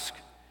ask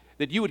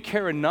that you would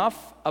care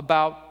enough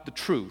about the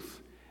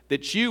truth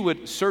that you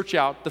would search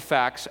out the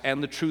facts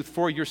and the truth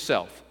for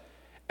yourself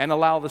and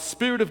allow the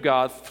Spirit of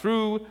God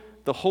through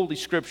the Holy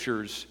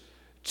Scriptures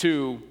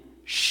to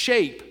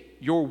shape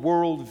your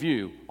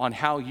worldview on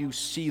how you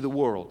see the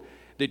world.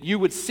 That you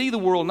would see the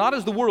world not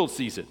as the world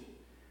sees it.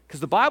 Because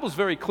the Bible is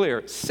very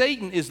clear.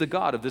 Satan is the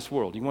god of this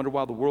world. You wonder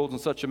why the world's in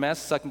such a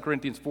mess? 2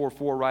 Corinthians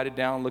 4:4, write it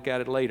down, look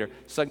at it later.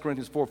 2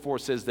 Corinthians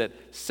 4:4 says that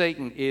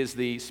Satan is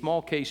the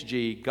small case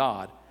g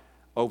god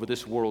over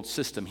this world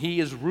system. He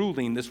is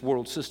ruling this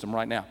world system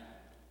right now.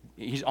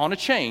 He's on a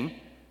chain.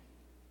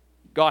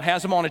 God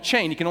has him on a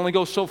chain. He can only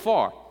go so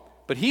far.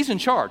 But he's in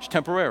charge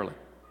temporarily.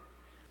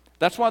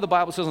 That's why the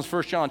Bible says in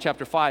 1 John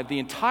chapter 5, the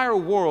entire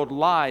world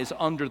lies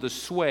under the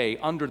sway,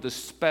 under the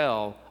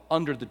spell,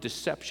 under the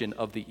deception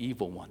of the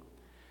evil one.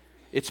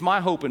 It's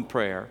my hope and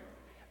prayer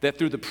that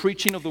through the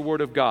preaching of the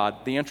Word of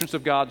God, the entrance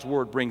of God's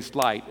Word brings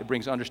light, it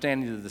brings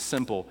understanding to the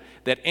simple,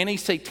 that any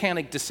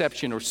satanic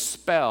deception or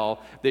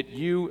spell that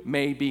you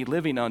may be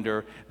living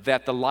under,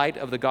 that the light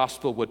of the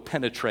gospel would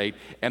penetrate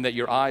and that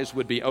your eyes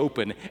would be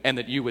open and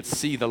that you would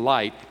see the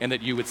light and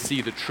that you would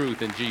see the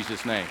truth in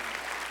Jesus' name.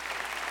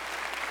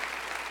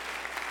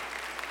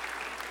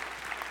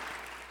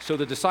 So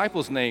the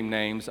disciples name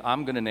names,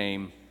 I'm going to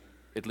name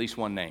at least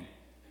one name.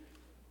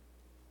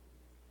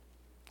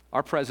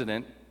 Our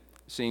president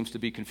seems to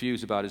be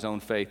confused about his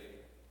own faith,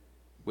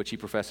 which he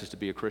professes to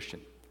be a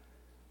Christian.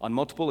 On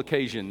multiple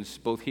occasions,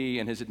 both he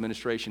and his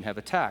administration have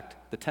attacked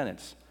the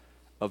tenets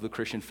of the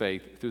Christian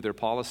faith through their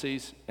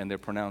policies and their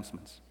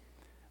pronouncements.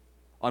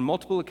 On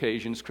multiple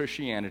occasions,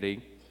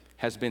 Christianity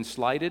has been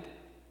slighted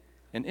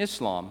and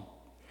Islam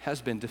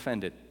has been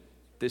defended.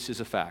 This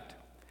is a fact.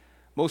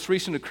 Most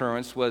recent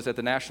occurrence was at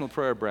the National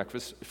Prayer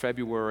Breakfast,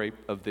 February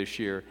of this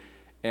year,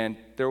 and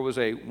there was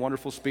a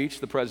wonderful speech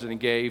the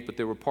president gave, but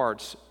there were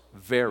parts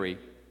very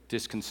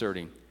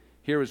disconcerting.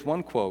 Here is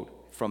one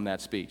quote from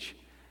that speech.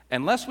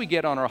 Unless we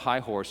get on our high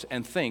horse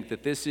and think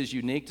that this is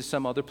unique to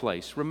some other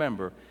place,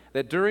 remember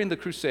that during the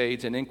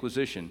Crusades and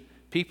Inquisition,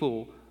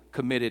 people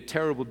committed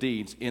terrible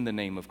deeds in the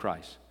name of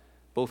Christ.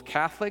 Both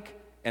Catholic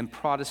and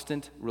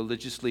Protestant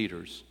religious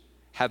leaders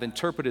have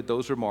interpreted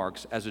those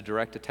remarks as a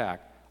direct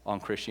attack on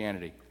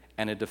Christianity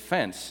and a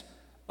defense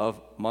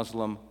of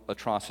Muslim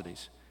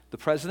atrocities. The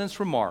president's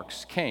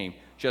remarks came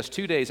just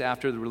 2 days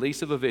after the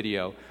release of a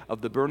video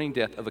of the burning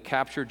death of a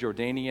captured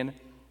Jordanian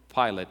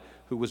pilot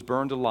who was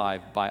burned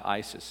alive by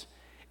ISIS.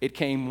 It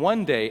came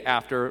 1 day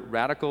after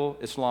radical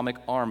Islamic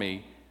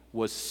army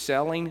was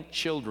selling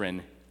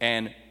children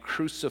and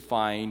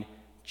crucifying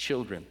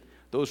children.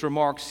 Those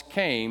remarks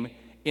came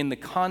in the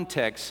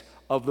context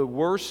of the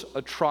worst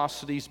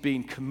atrocities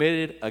being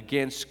committed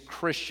against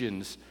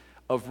Christians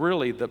of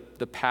really the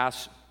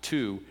past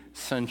 2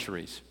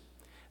 centuries.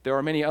 There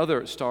are many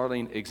other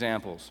startling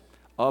examples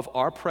of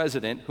our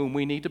president, whom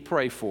we need to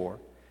pray for,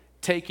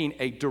 taking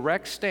a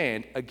direct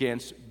stand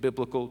against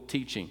biblical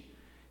teaching.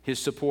 His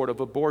support of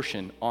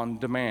abortion on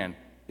demand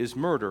is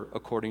murder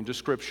according to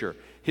Scripture.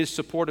 His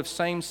support of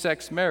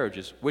same-sex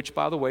marriages, which,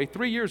 by the way,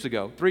 3 years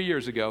ago,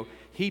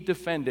 he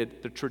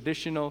defended the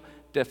traditional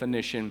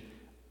definition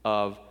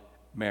of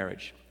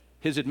marriage.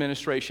 His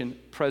administration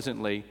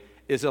presently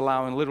is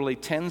allowing literally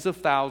tens of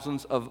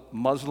thousands of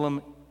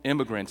Muslim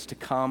immigrants to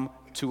come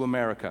to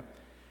America.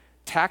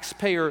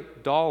 Taxpayer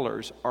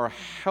dollars are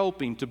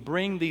helping to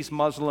bring these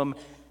Muslim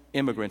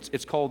immigrants.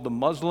 It's called the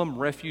Muslim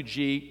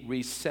Refugee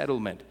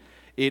Resettlement.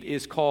 It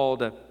is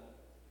called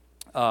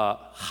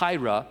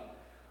HIRA,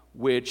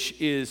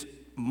 which is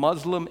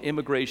Muslim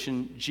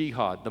Immigration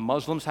Jihad. The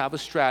Muslims have a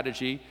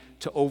strategy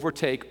to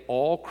overtake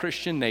all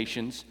Christian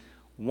nations.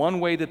 One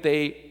way that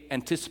they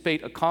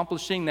anticipate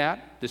accomplishing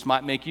that, this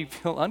might make you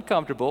feel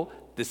uncomfortable,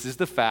 this is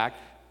the fact,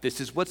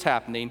 this is what's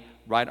happening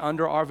right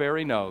under our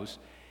very nose,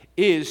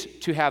 is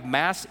to have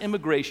mass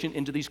immigration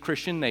into these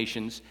Christian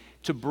nations,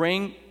 to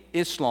bring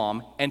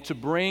Islam and to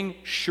bring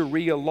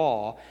Sharia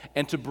law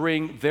and to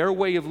bring their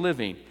way of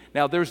living.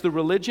 Now, there's the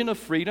religion of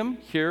freedom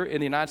here in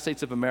the United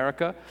States of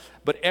America,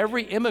 but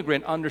every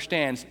immigrant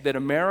understands that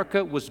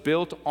America was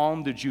built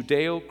on the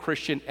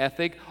Judeo-Christian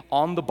ethic,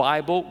 on the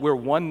Bible. We're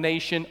one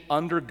nation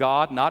under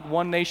God, not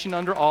one nation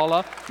under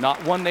Allah,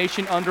 not one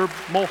nation under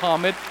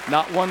Muhammad,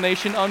 not one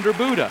nation under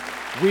Buddha.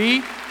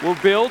 We were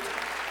built,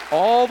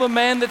 all the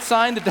men that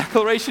signed the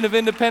Declaration of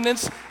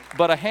Independence,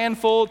 but a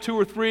handful, 2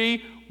 or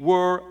 3,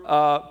 were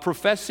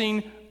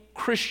professing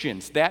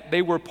Christians, that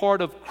they were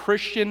part of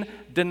Christian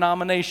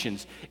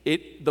denominations.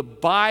 The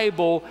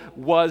Bible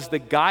was the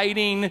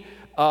guiding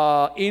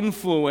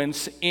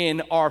influence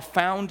in our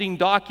founding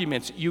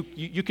documents.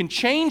 You can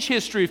change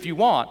history if you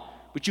want,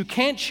 but you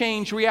can't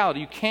change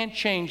reality. You can't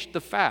change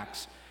the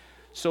facts.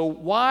 So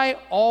why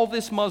all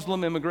this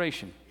Muslim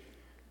immigration?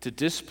 To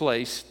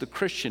displace the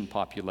Christian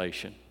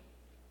population,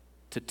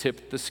 to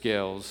tip the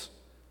scales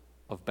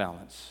of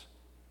balance.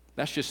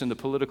 That's just in the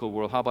political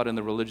world. How about in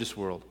the religious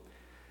world?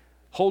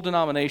 Whole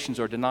denominations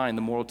are denying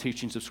the moral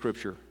teachings of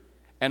Scripture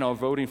and are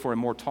voting for a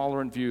more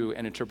tolerant view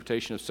and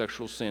interpretation of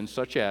sexual sins,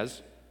 such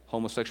as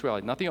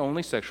homosexuality. Not the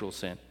only sexual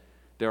sin.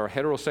 There are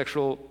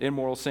heterosexual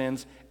immoral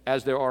sins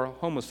as there are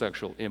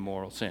homosexual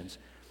immoral sins.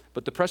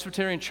 But the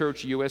Presbyterian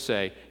Church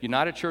USA,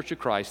 United Church of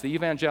Christ, the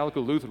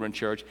Evangelical Lutheran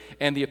Church,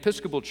 and the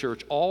Episcopal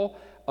Church all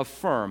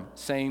affirm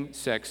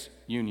same-sex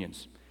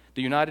unions.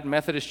 The United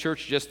Methodist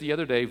Church just the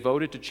other day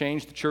voted to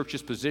change the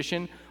church's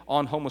position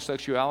on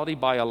homosexuality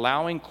by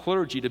allowing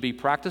clergy to be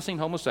practicing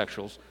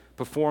homosexuals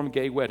perform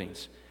gay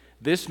weddings.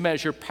 This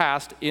measure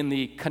passed in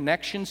the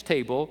connections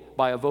table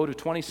by a vote of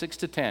 26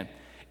 to 10.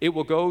 It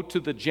will go to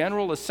the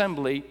General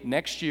Assembly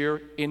next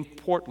year in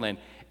Portland.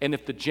 And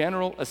if the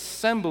General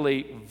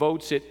Assembly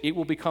votes it, it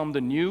will become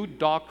the new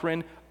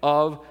doctrine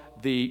of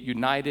the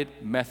United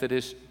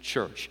Methodist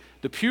Church.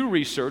 The Pew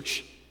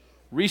Research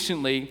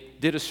recently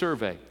did a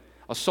survey.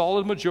 A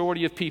solid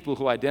majority of people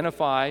who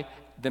identify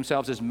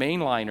themselves as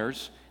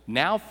mainliners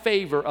now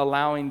favor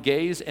allowing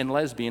gays and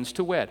lesbians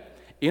to wed.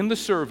 In the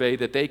survey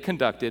that they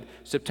conducted,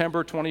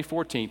 September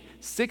 2014,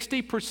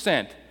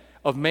 60%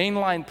 of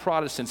mainline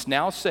Protestants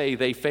now say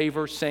they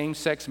favor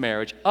same-sex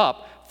marriage,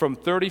 up from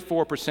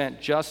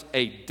 34% just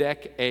a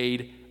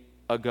decade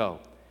ago.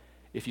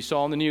 If you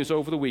saw in the news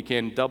over the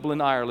weekend, Dublin,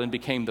 Ireland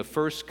became the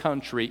first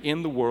country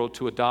in the world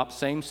to adopt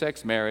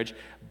same-sex marriage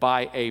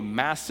by a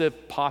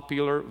massive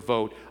popular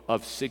vote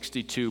of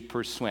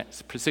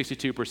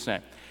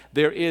 62%.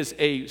 There is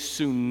a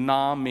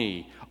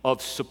tsunami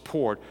of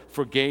support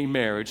for gay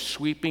marriage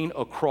sweeping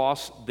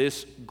across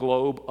this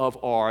globe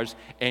of ours,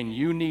 and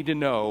you need to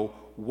know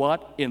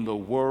what in the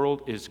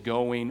world is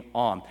going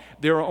on.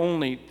 There are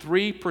only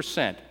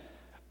 3%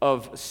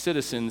 of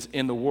citizens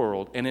in the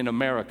world and in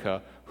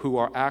America who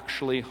are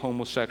actually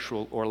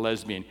homosexual or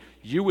lesbian.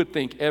 You would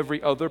think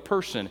every other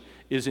person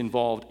is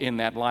involved in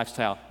that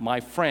lifestyle. My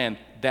friend,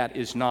 that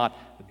is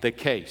not the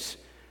case.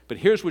 But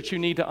here's what you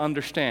need to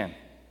understand.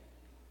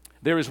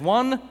 There is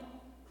one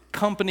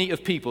company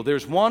of people,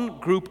 there's one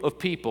group of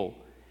people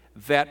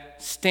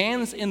that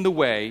stands in the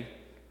way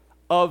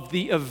of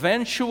the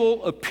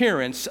eventual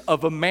appearance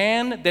of a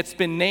man that's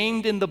been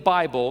named in the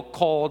Bible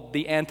called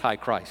the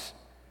Antichrist,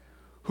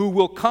 who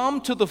will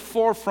come to the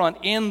forefront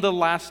in the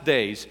last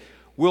days,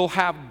 will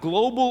have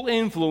global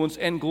influence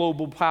and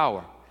global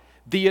power.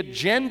 The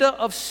agenda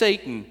of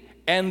Satan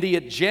and the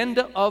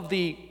agenda of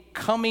the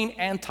coming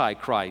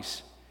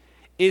Antichrist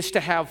is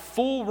to have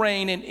full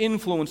reign and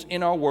influence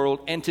in our world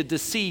and to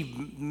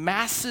deceive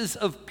masses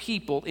of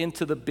people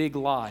into the big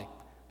lie,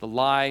 the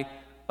lie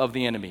of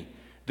the enemy.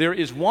 There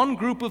is one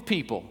group of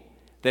people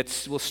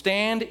that will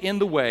stand in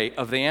the way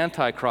of the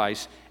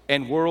Antichrist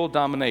and world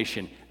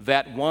domination.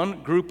 That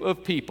one group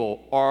of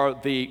people are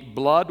the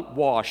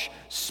blood-washed,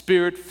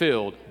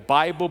 spirit-filled,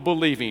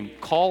 Bible-believing,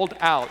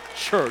 called-out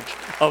church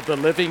of the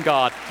living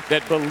God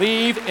that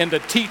believe in the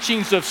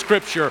teachings of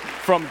Scripture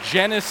from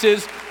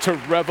Genesis to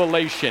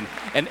Revelation.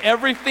 And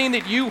everything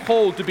that you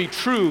hold to be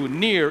true,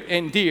 near,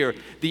 and dear,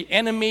 the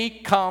enemy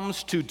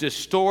comes to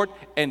distort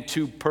and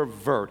to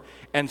pervert.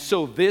 And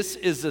so this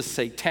is a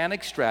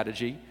satanic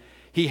strategy.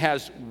 He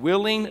has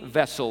willing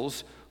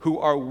vessels who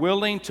are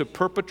willing to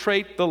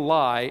perpetrate the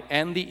lie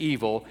and the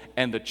evil,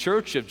 and the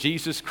Church of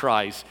Jesus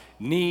Christ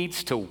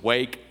needs to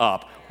wake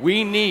up.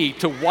 We need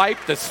to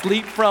wipe the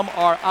sleep from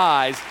our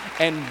eyes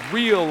and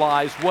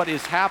realize what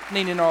is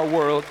happening in our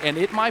world, and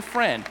it, my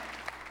friend,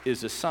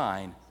 is a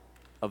sign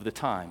of the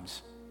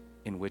times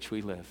in which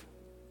we live.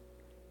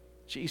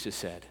 Jesus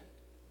said,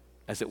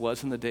 as it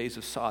was in the days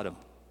of Sodom,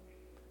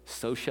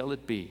 so shall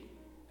it be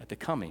at the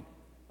coming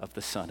of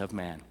the Son of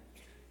Man.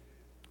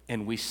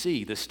 And we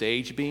see the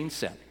stage being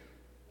set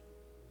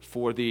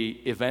for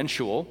the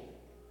eventual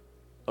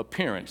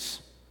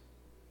appearance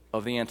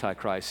of the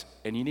Antichrist.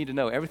 And you need to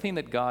know, everything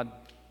that God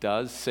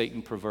does,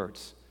 Satan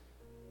perverts.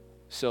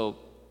 So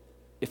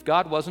if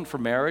God wasn't for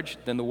marriage,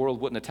 then the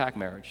world wouldn't attack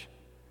marriage.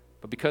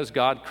 But because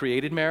God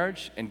created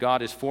marriage, and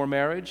God is for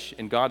marriage,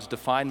 and God's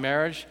defined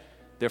marriage,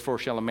 Therefore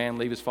shall a man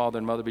leave his father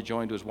and mother, be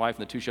joined to his wife,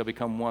 and the two shall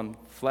become one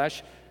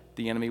flesh.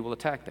 The enemy will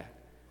attack that.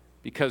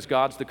 Because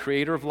God's the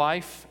creator of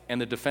life and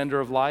the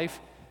defender of life,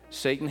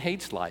 Satan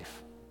hates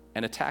life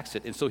and attacks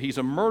it. And so he's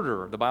a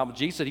murderer. The Bible,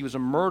 Jesus said he was a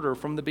murderer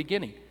from the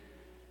beginning.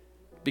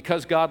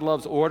 Because God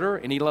loves order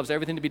and he loves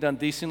everything to be done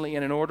decently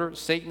and in order,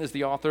 Satan is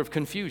the author of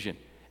confusion.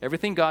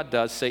 Everything God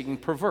does, Satan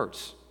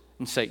perverts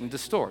and Satan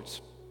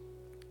distorts,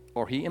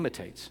 or he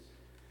imitates.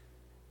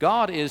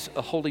 God is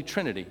a holy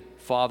trinity,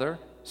 Father,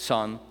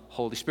 Son,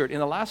 Holy Spirit. In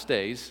the last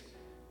days,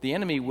 the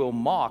enemy will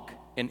mock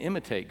and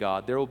imitate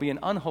God. There will be an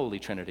unholy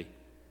trinity,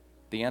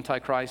 the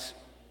Antichrist,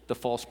 the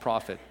false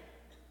prophet,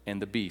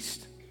 and the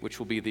beast, which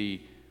will be the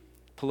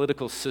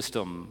political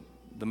system,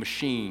 the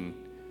machine,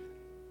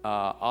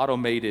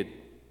 automated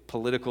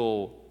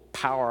political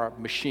power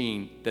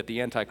machine that the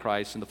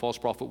Antichrist and the false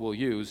prophet will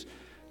use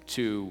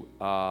to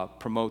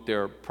promote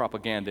their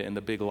propaganda and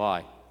the big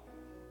lie.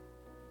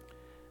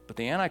 But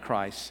the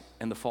Antichrist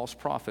and the false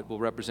prophet will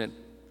represent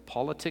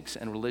politics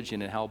and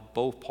religion, and how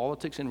both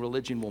politics and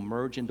religion will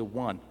merge into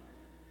one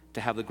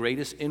to have the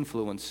greatest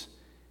influence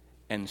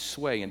and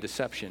sway and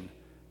deception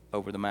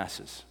over the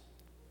masses.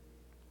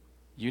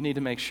 You need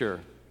to make sure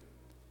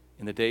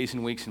in the days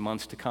and weeks and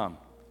months to come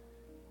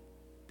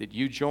that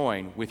you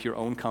join with your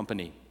own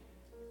company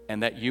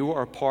and that you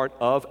are part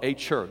of a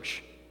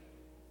church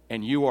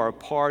and you are a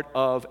part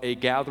of a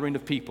gathering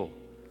of people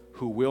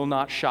who will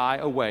not shy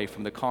away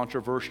from the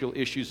controversial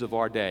issues of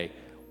our day.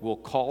 We'll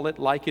call it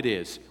like it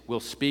is. We'll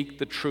speak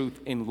the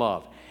truth in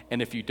love.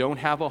 And if you don't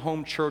have a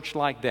home church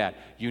like that,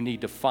 you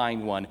need to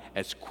find one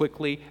as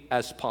quickly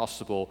as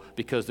possible,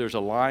 because there's a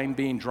line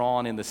being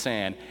drawn in the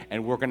sand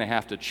and we're going to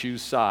have to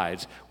choose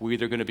sides. We're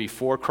either going to be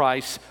for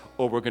Christ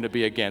or we're going to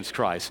be against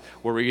Christ.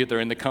 We're either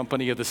in the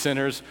company of the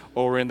sinners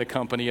or we're in the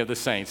company of the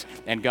saints.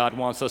 And God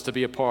wants us to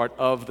be a part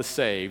of the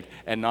saved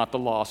and not the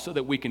lost, so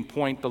that we can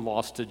point the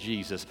lost to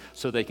Jesus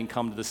so they can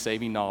come to the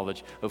saving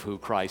knowledge of who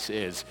Christ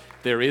is.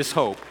 There is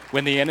hope.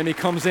 When the enemy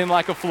comes in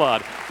like a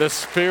flood, the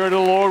Spirit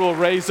of the Lord will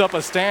raise up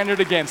a standard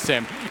against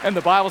him. And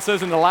the Bible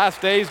says in the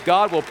last days,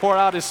 God will pour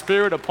out his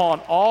Spirit upon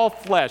all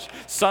flesh.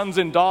 Sons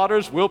and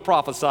daughters will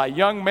prophesy.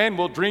 Young men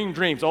will dream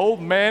dreams.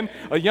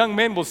 Young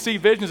men will see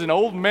visions, and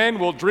old men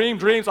will dream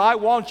dreams. I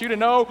want you to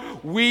know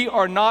we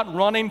are not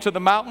running to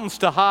the mountains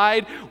to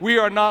hide. We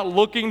are not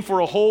looking for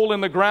a hole in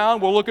the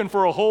ground. We're looking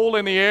for a hole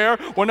in the air.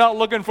 We're not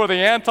looking for the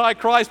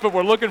Antichrist, but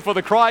we're looking for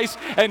the Christ.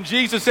 And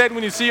Jesus said,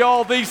 when you see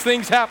all these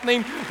things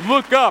happening,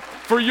 look up,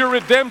 for your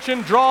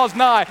redemption draws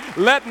nigh.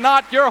 Let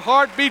not your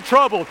heart be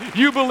troubled.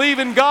 You believe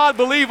in God,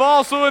 believe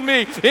also in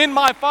me. In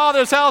my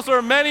Father's house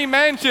are many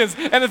mansions,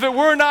 and if it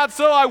were not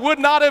so, I would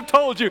not have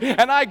told you.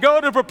 And I go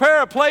to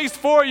prepare a place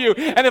for you.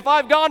 And if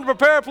I've gone to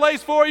prepare a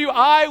place for you,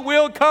 I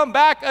will come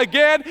back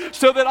again,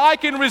 so that I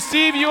can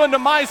receive you unto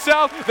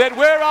myself, that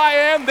where I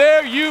am,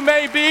 there you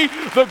may be.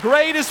 The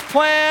greatest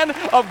plan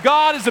of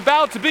God is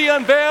about to be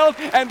unveiled,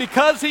 and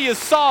because he is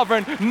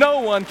sovereign, no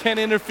one can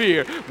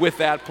interfere with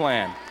that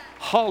plan.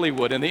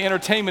 Hollywood and the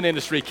entertainment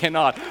industry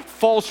cannot.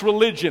 False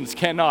religions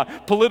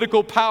cannot.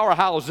 Political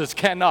powerhouses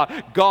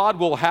cannot. God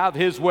will have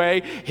his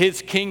way.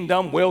 His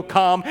kingdom will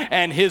come,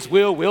 and his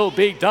will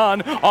be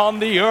done on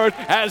the earth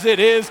as it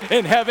is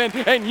in heaven.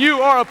 And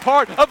you are a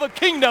part of a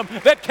kingdom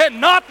that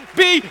cannot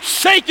be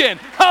shaken.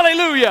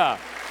 Hallelujah.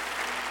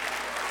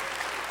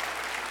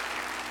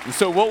 And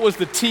so what was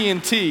the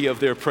TNT of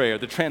their prayer?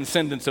 The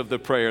transcendence of the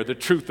prayer, the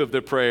truth of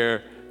the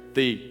prayer,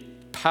 the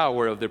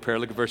power of their prayer.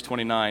 Look at verse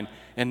 29.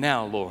 And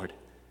now, Lord,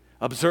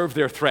 observe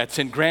their threats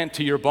and grant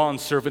to your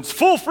bondservants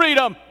full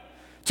freedom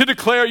to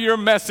declare your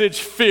message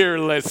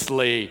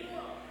fearlessly,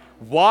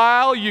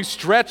 while you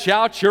stretch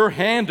out your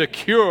hand to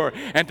cure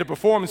and to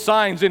perform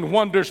signs and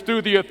wonders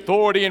through the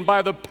authority and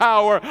by the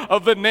power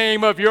of the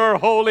name of your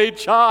holy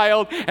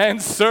child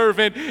and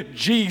servant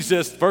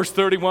Jesus. Verse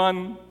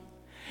 31,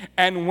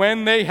 and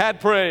when they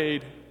had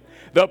prayed,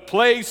 the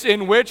place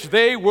in which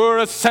they were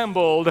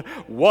assembled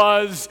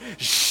was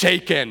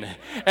shaken,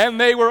 and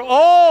they were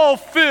all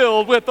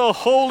filled with the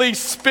Holy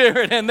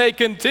Spirit, and they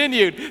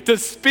continued to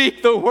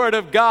speak the word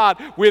of God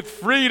with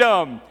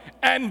freedom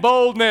and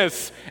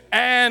boldness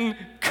and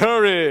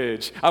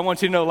courage. I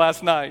want you to know,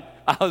 last night,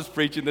 I was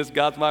preaching this,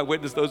 God's my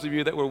witness, those of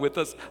you that were with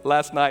us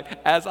last night,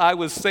 as I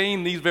was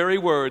saying these very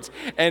words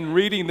and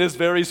reading this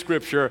very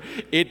scripture,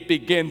 it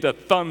began to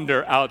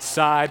thunder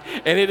outside,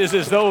 and it is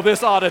as though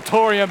this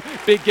auditorium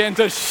began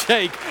to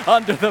shake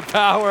under the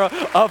power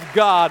of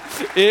God.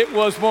 It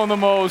was one of the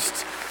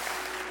most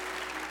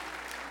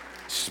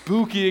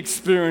spooky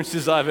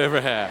experiences I've ever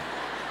had.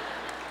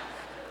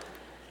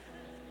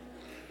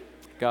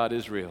 God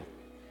is real.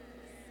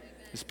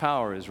 His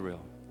power is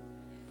real.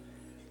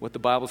 What the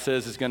Bible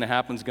says is going to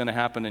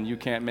happen, and you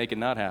can't make it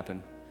not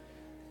happen.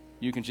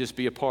 You can just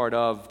be a part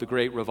of the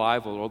great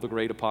revival or the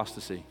great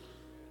apostasy.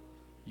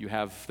 You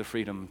have the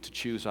freedom to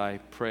choose. I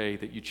pray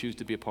that you choose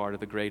to be a part of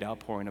the great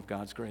outpouring of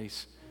God's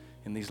grace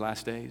in these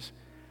last days.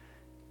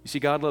 You see,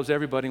 God loves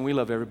everybody, and we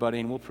love everybody,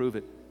 and we'll prove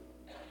it.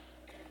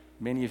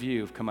 Many of you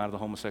have come out of the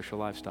homosexual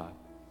lifestyle.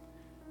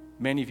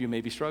 Many of you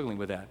may be struggling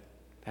with that.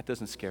 That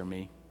doesn't scare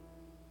me.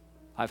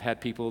 I've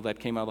had people that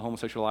came out of the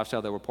homosexual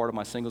lifestyle that were part of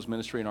my singles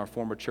ministry in our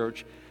former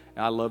church.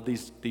 And I love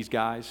these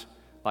guys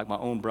like my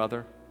own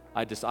brother.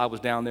 I was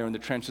down there in the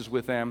trenches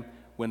with them.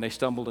 When they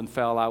stumbled and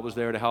fell, I was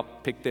there to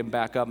help pick them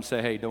back up and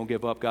say, hey, don't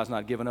give up. God's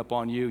not giving up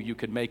on you. You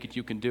can make it.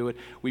 You can do it.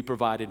 We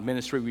provided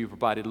ministry. We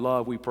provided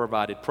love. We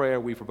provided prayer.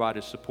 We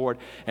provided support.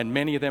 And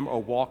many of them are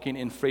walking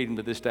in freedom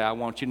to this day. I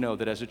want you to know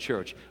that as a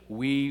church,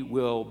 we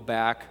will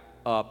back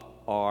up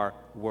our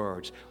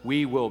words.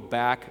 We will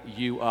back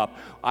you up.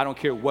 I don't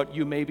care what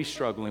you may be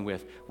struggling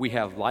with. We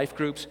have life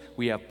groups.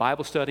 We have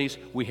Bible studies.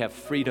 We have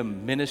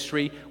freedom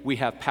ministry. We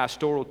have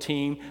pastoral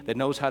team that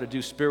knows how to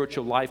do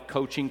spiritual life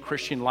coaching,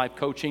 Christian life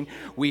coaching.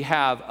 We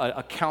have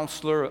a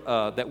counselor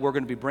that we're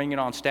going to be bringing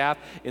on staff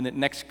in the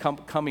next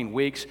coming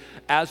weeks.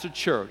 As a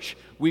church,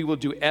 we will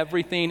do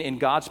everything in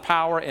God's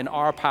power and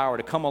our power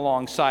to come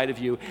alongside of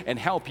you and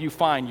help you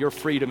find your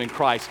freedom in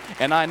Christ.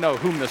 And I know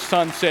whom the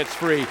Son sets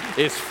free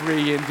is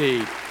free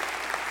indeed.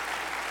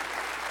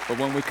 But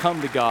when we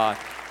come to God,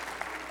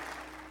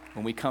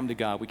 we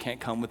can't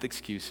come with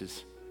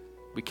excuses.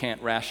 We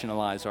can't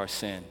rationalize our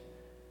sin.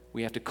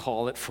 We have to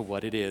call it for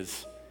what it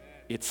is.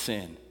 It's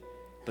sin.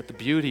 But the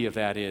beauty of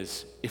that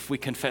is, if we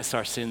confess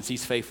our sins,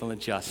 He's faithful and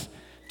just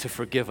to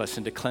forgive us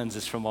and to cleanse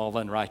us from all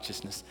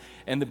unrighteousness.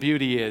 And the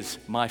beauty is,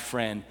 my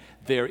friend,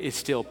 there is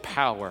still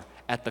power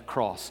at the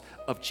cross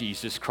of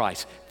Jesus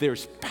Christ.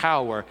 There's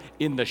power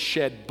in the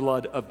shed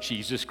blood of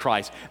Jesus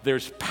Christ.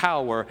 There's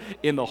power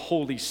in the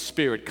Holy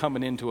Spirit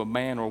coming into a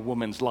man or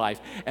woman's life.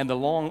 And the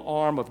long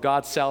arm of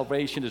God's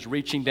salvation is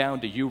reaching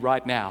down to you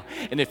right now.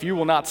 And if you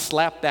will not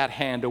slap that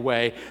hand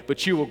away,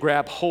 but you will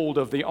grab hold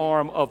of the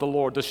arm of the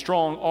Lord, the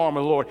strong arm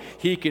of the Lord,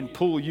 He can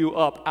pull you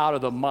up out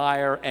of the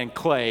mire and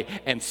clay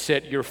and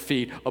set your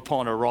feet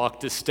upon a rock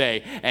to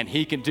stay. And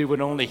He can do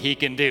what only He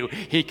can do.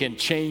 He can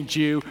change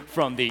you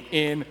from the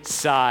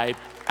inside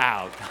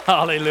out.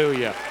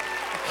 Hallelujah.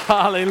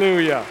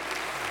 Hallelujah.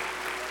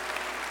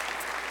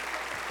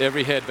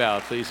 Every head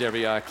bowed, please,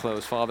 every eye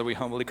closed. Father, we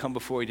humbly come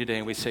before you today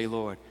and we say,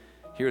 Lord,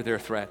 hear their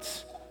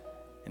threats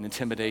and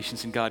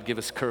intimidations, and God, give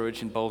us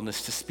courage and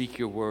boldness to speak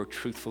your word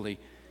truthfully.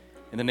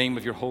 In the name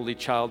of your holy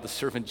child, the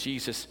servant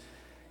Jesus,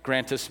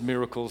 grant us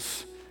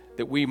miracles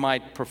that we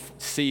might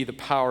see the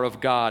power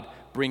of God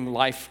bring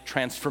life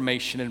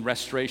transformation and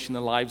restoration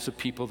in the lives of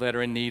people that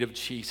are in need of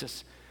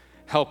Jesus.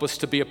 Help us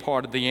to be a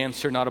part of the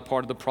answer, not a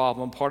part of the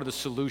problem, part of the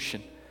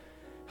solution.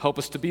 Help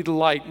us to be the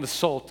light and the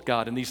salt,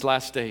 God, in these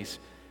last days.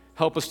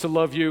 Help us to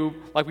love you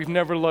like we've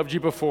never loved you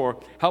before.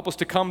 Help us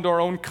to come to our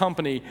own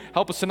company.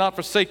 Help us to not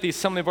forsake the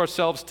assembly of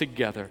ourselves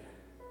together.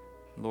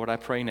 Lord, I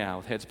pray now,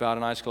 with heads bowed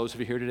and eyes closed, if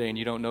you're here today and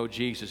you don't know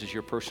Jesus as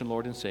your personal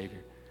Lord and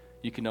Savior,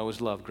 you can know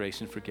His love, grace,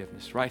 and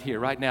forgiveness. Right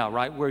here, right now,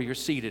 right where you're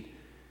seated.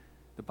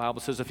 The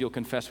Bible says if you'll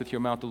confess with your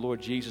mouth the Lord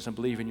Jesus and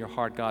believe in your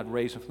heart God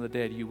raised Him from the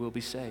dead, you will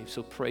be saved.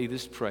 So pray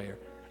this prayer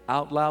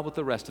out loud with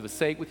the rest of us.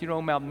 Say it with your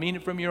own mouth. Mean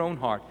it from your own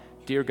heart.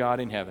 Dear God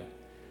in heaven,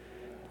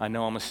 I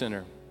know I'm a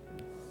sinner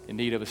in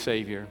need of a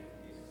Savior.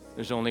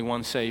 There's only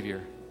one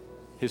Savior.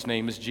 His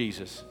name is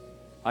Jesus.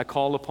 I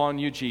call upon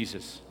you,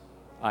 Jesus.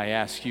 I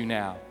ask you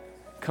now,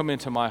 come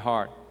into my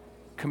heart.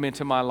 Come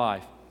into my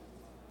life.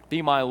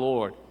 Be my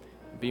Lord.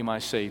 Be my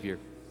Savior.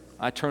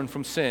 I turn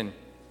from sin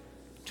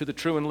to the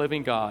true and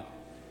living God.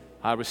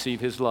 I receive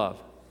His love,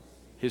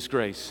 His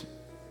grace,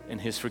 and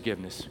His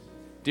forgiveness.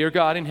 Dear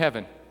God in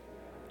heaven,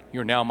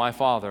 you're now my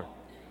Father,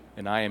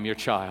 and I am your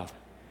child.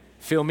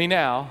 Fill me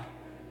now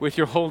with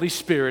your Holy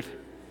Spirit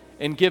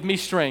and give me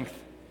strength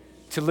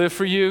to live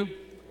for you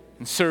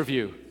and serve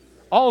you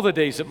all the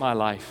days of my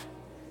life,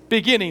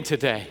 beginning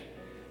today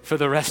for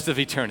the rest of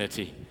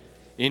eternity.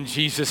 In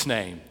Jesus'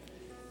 name,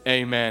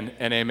 amen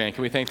and amen.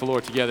 Can we thank the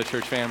Lord together,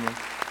 church family?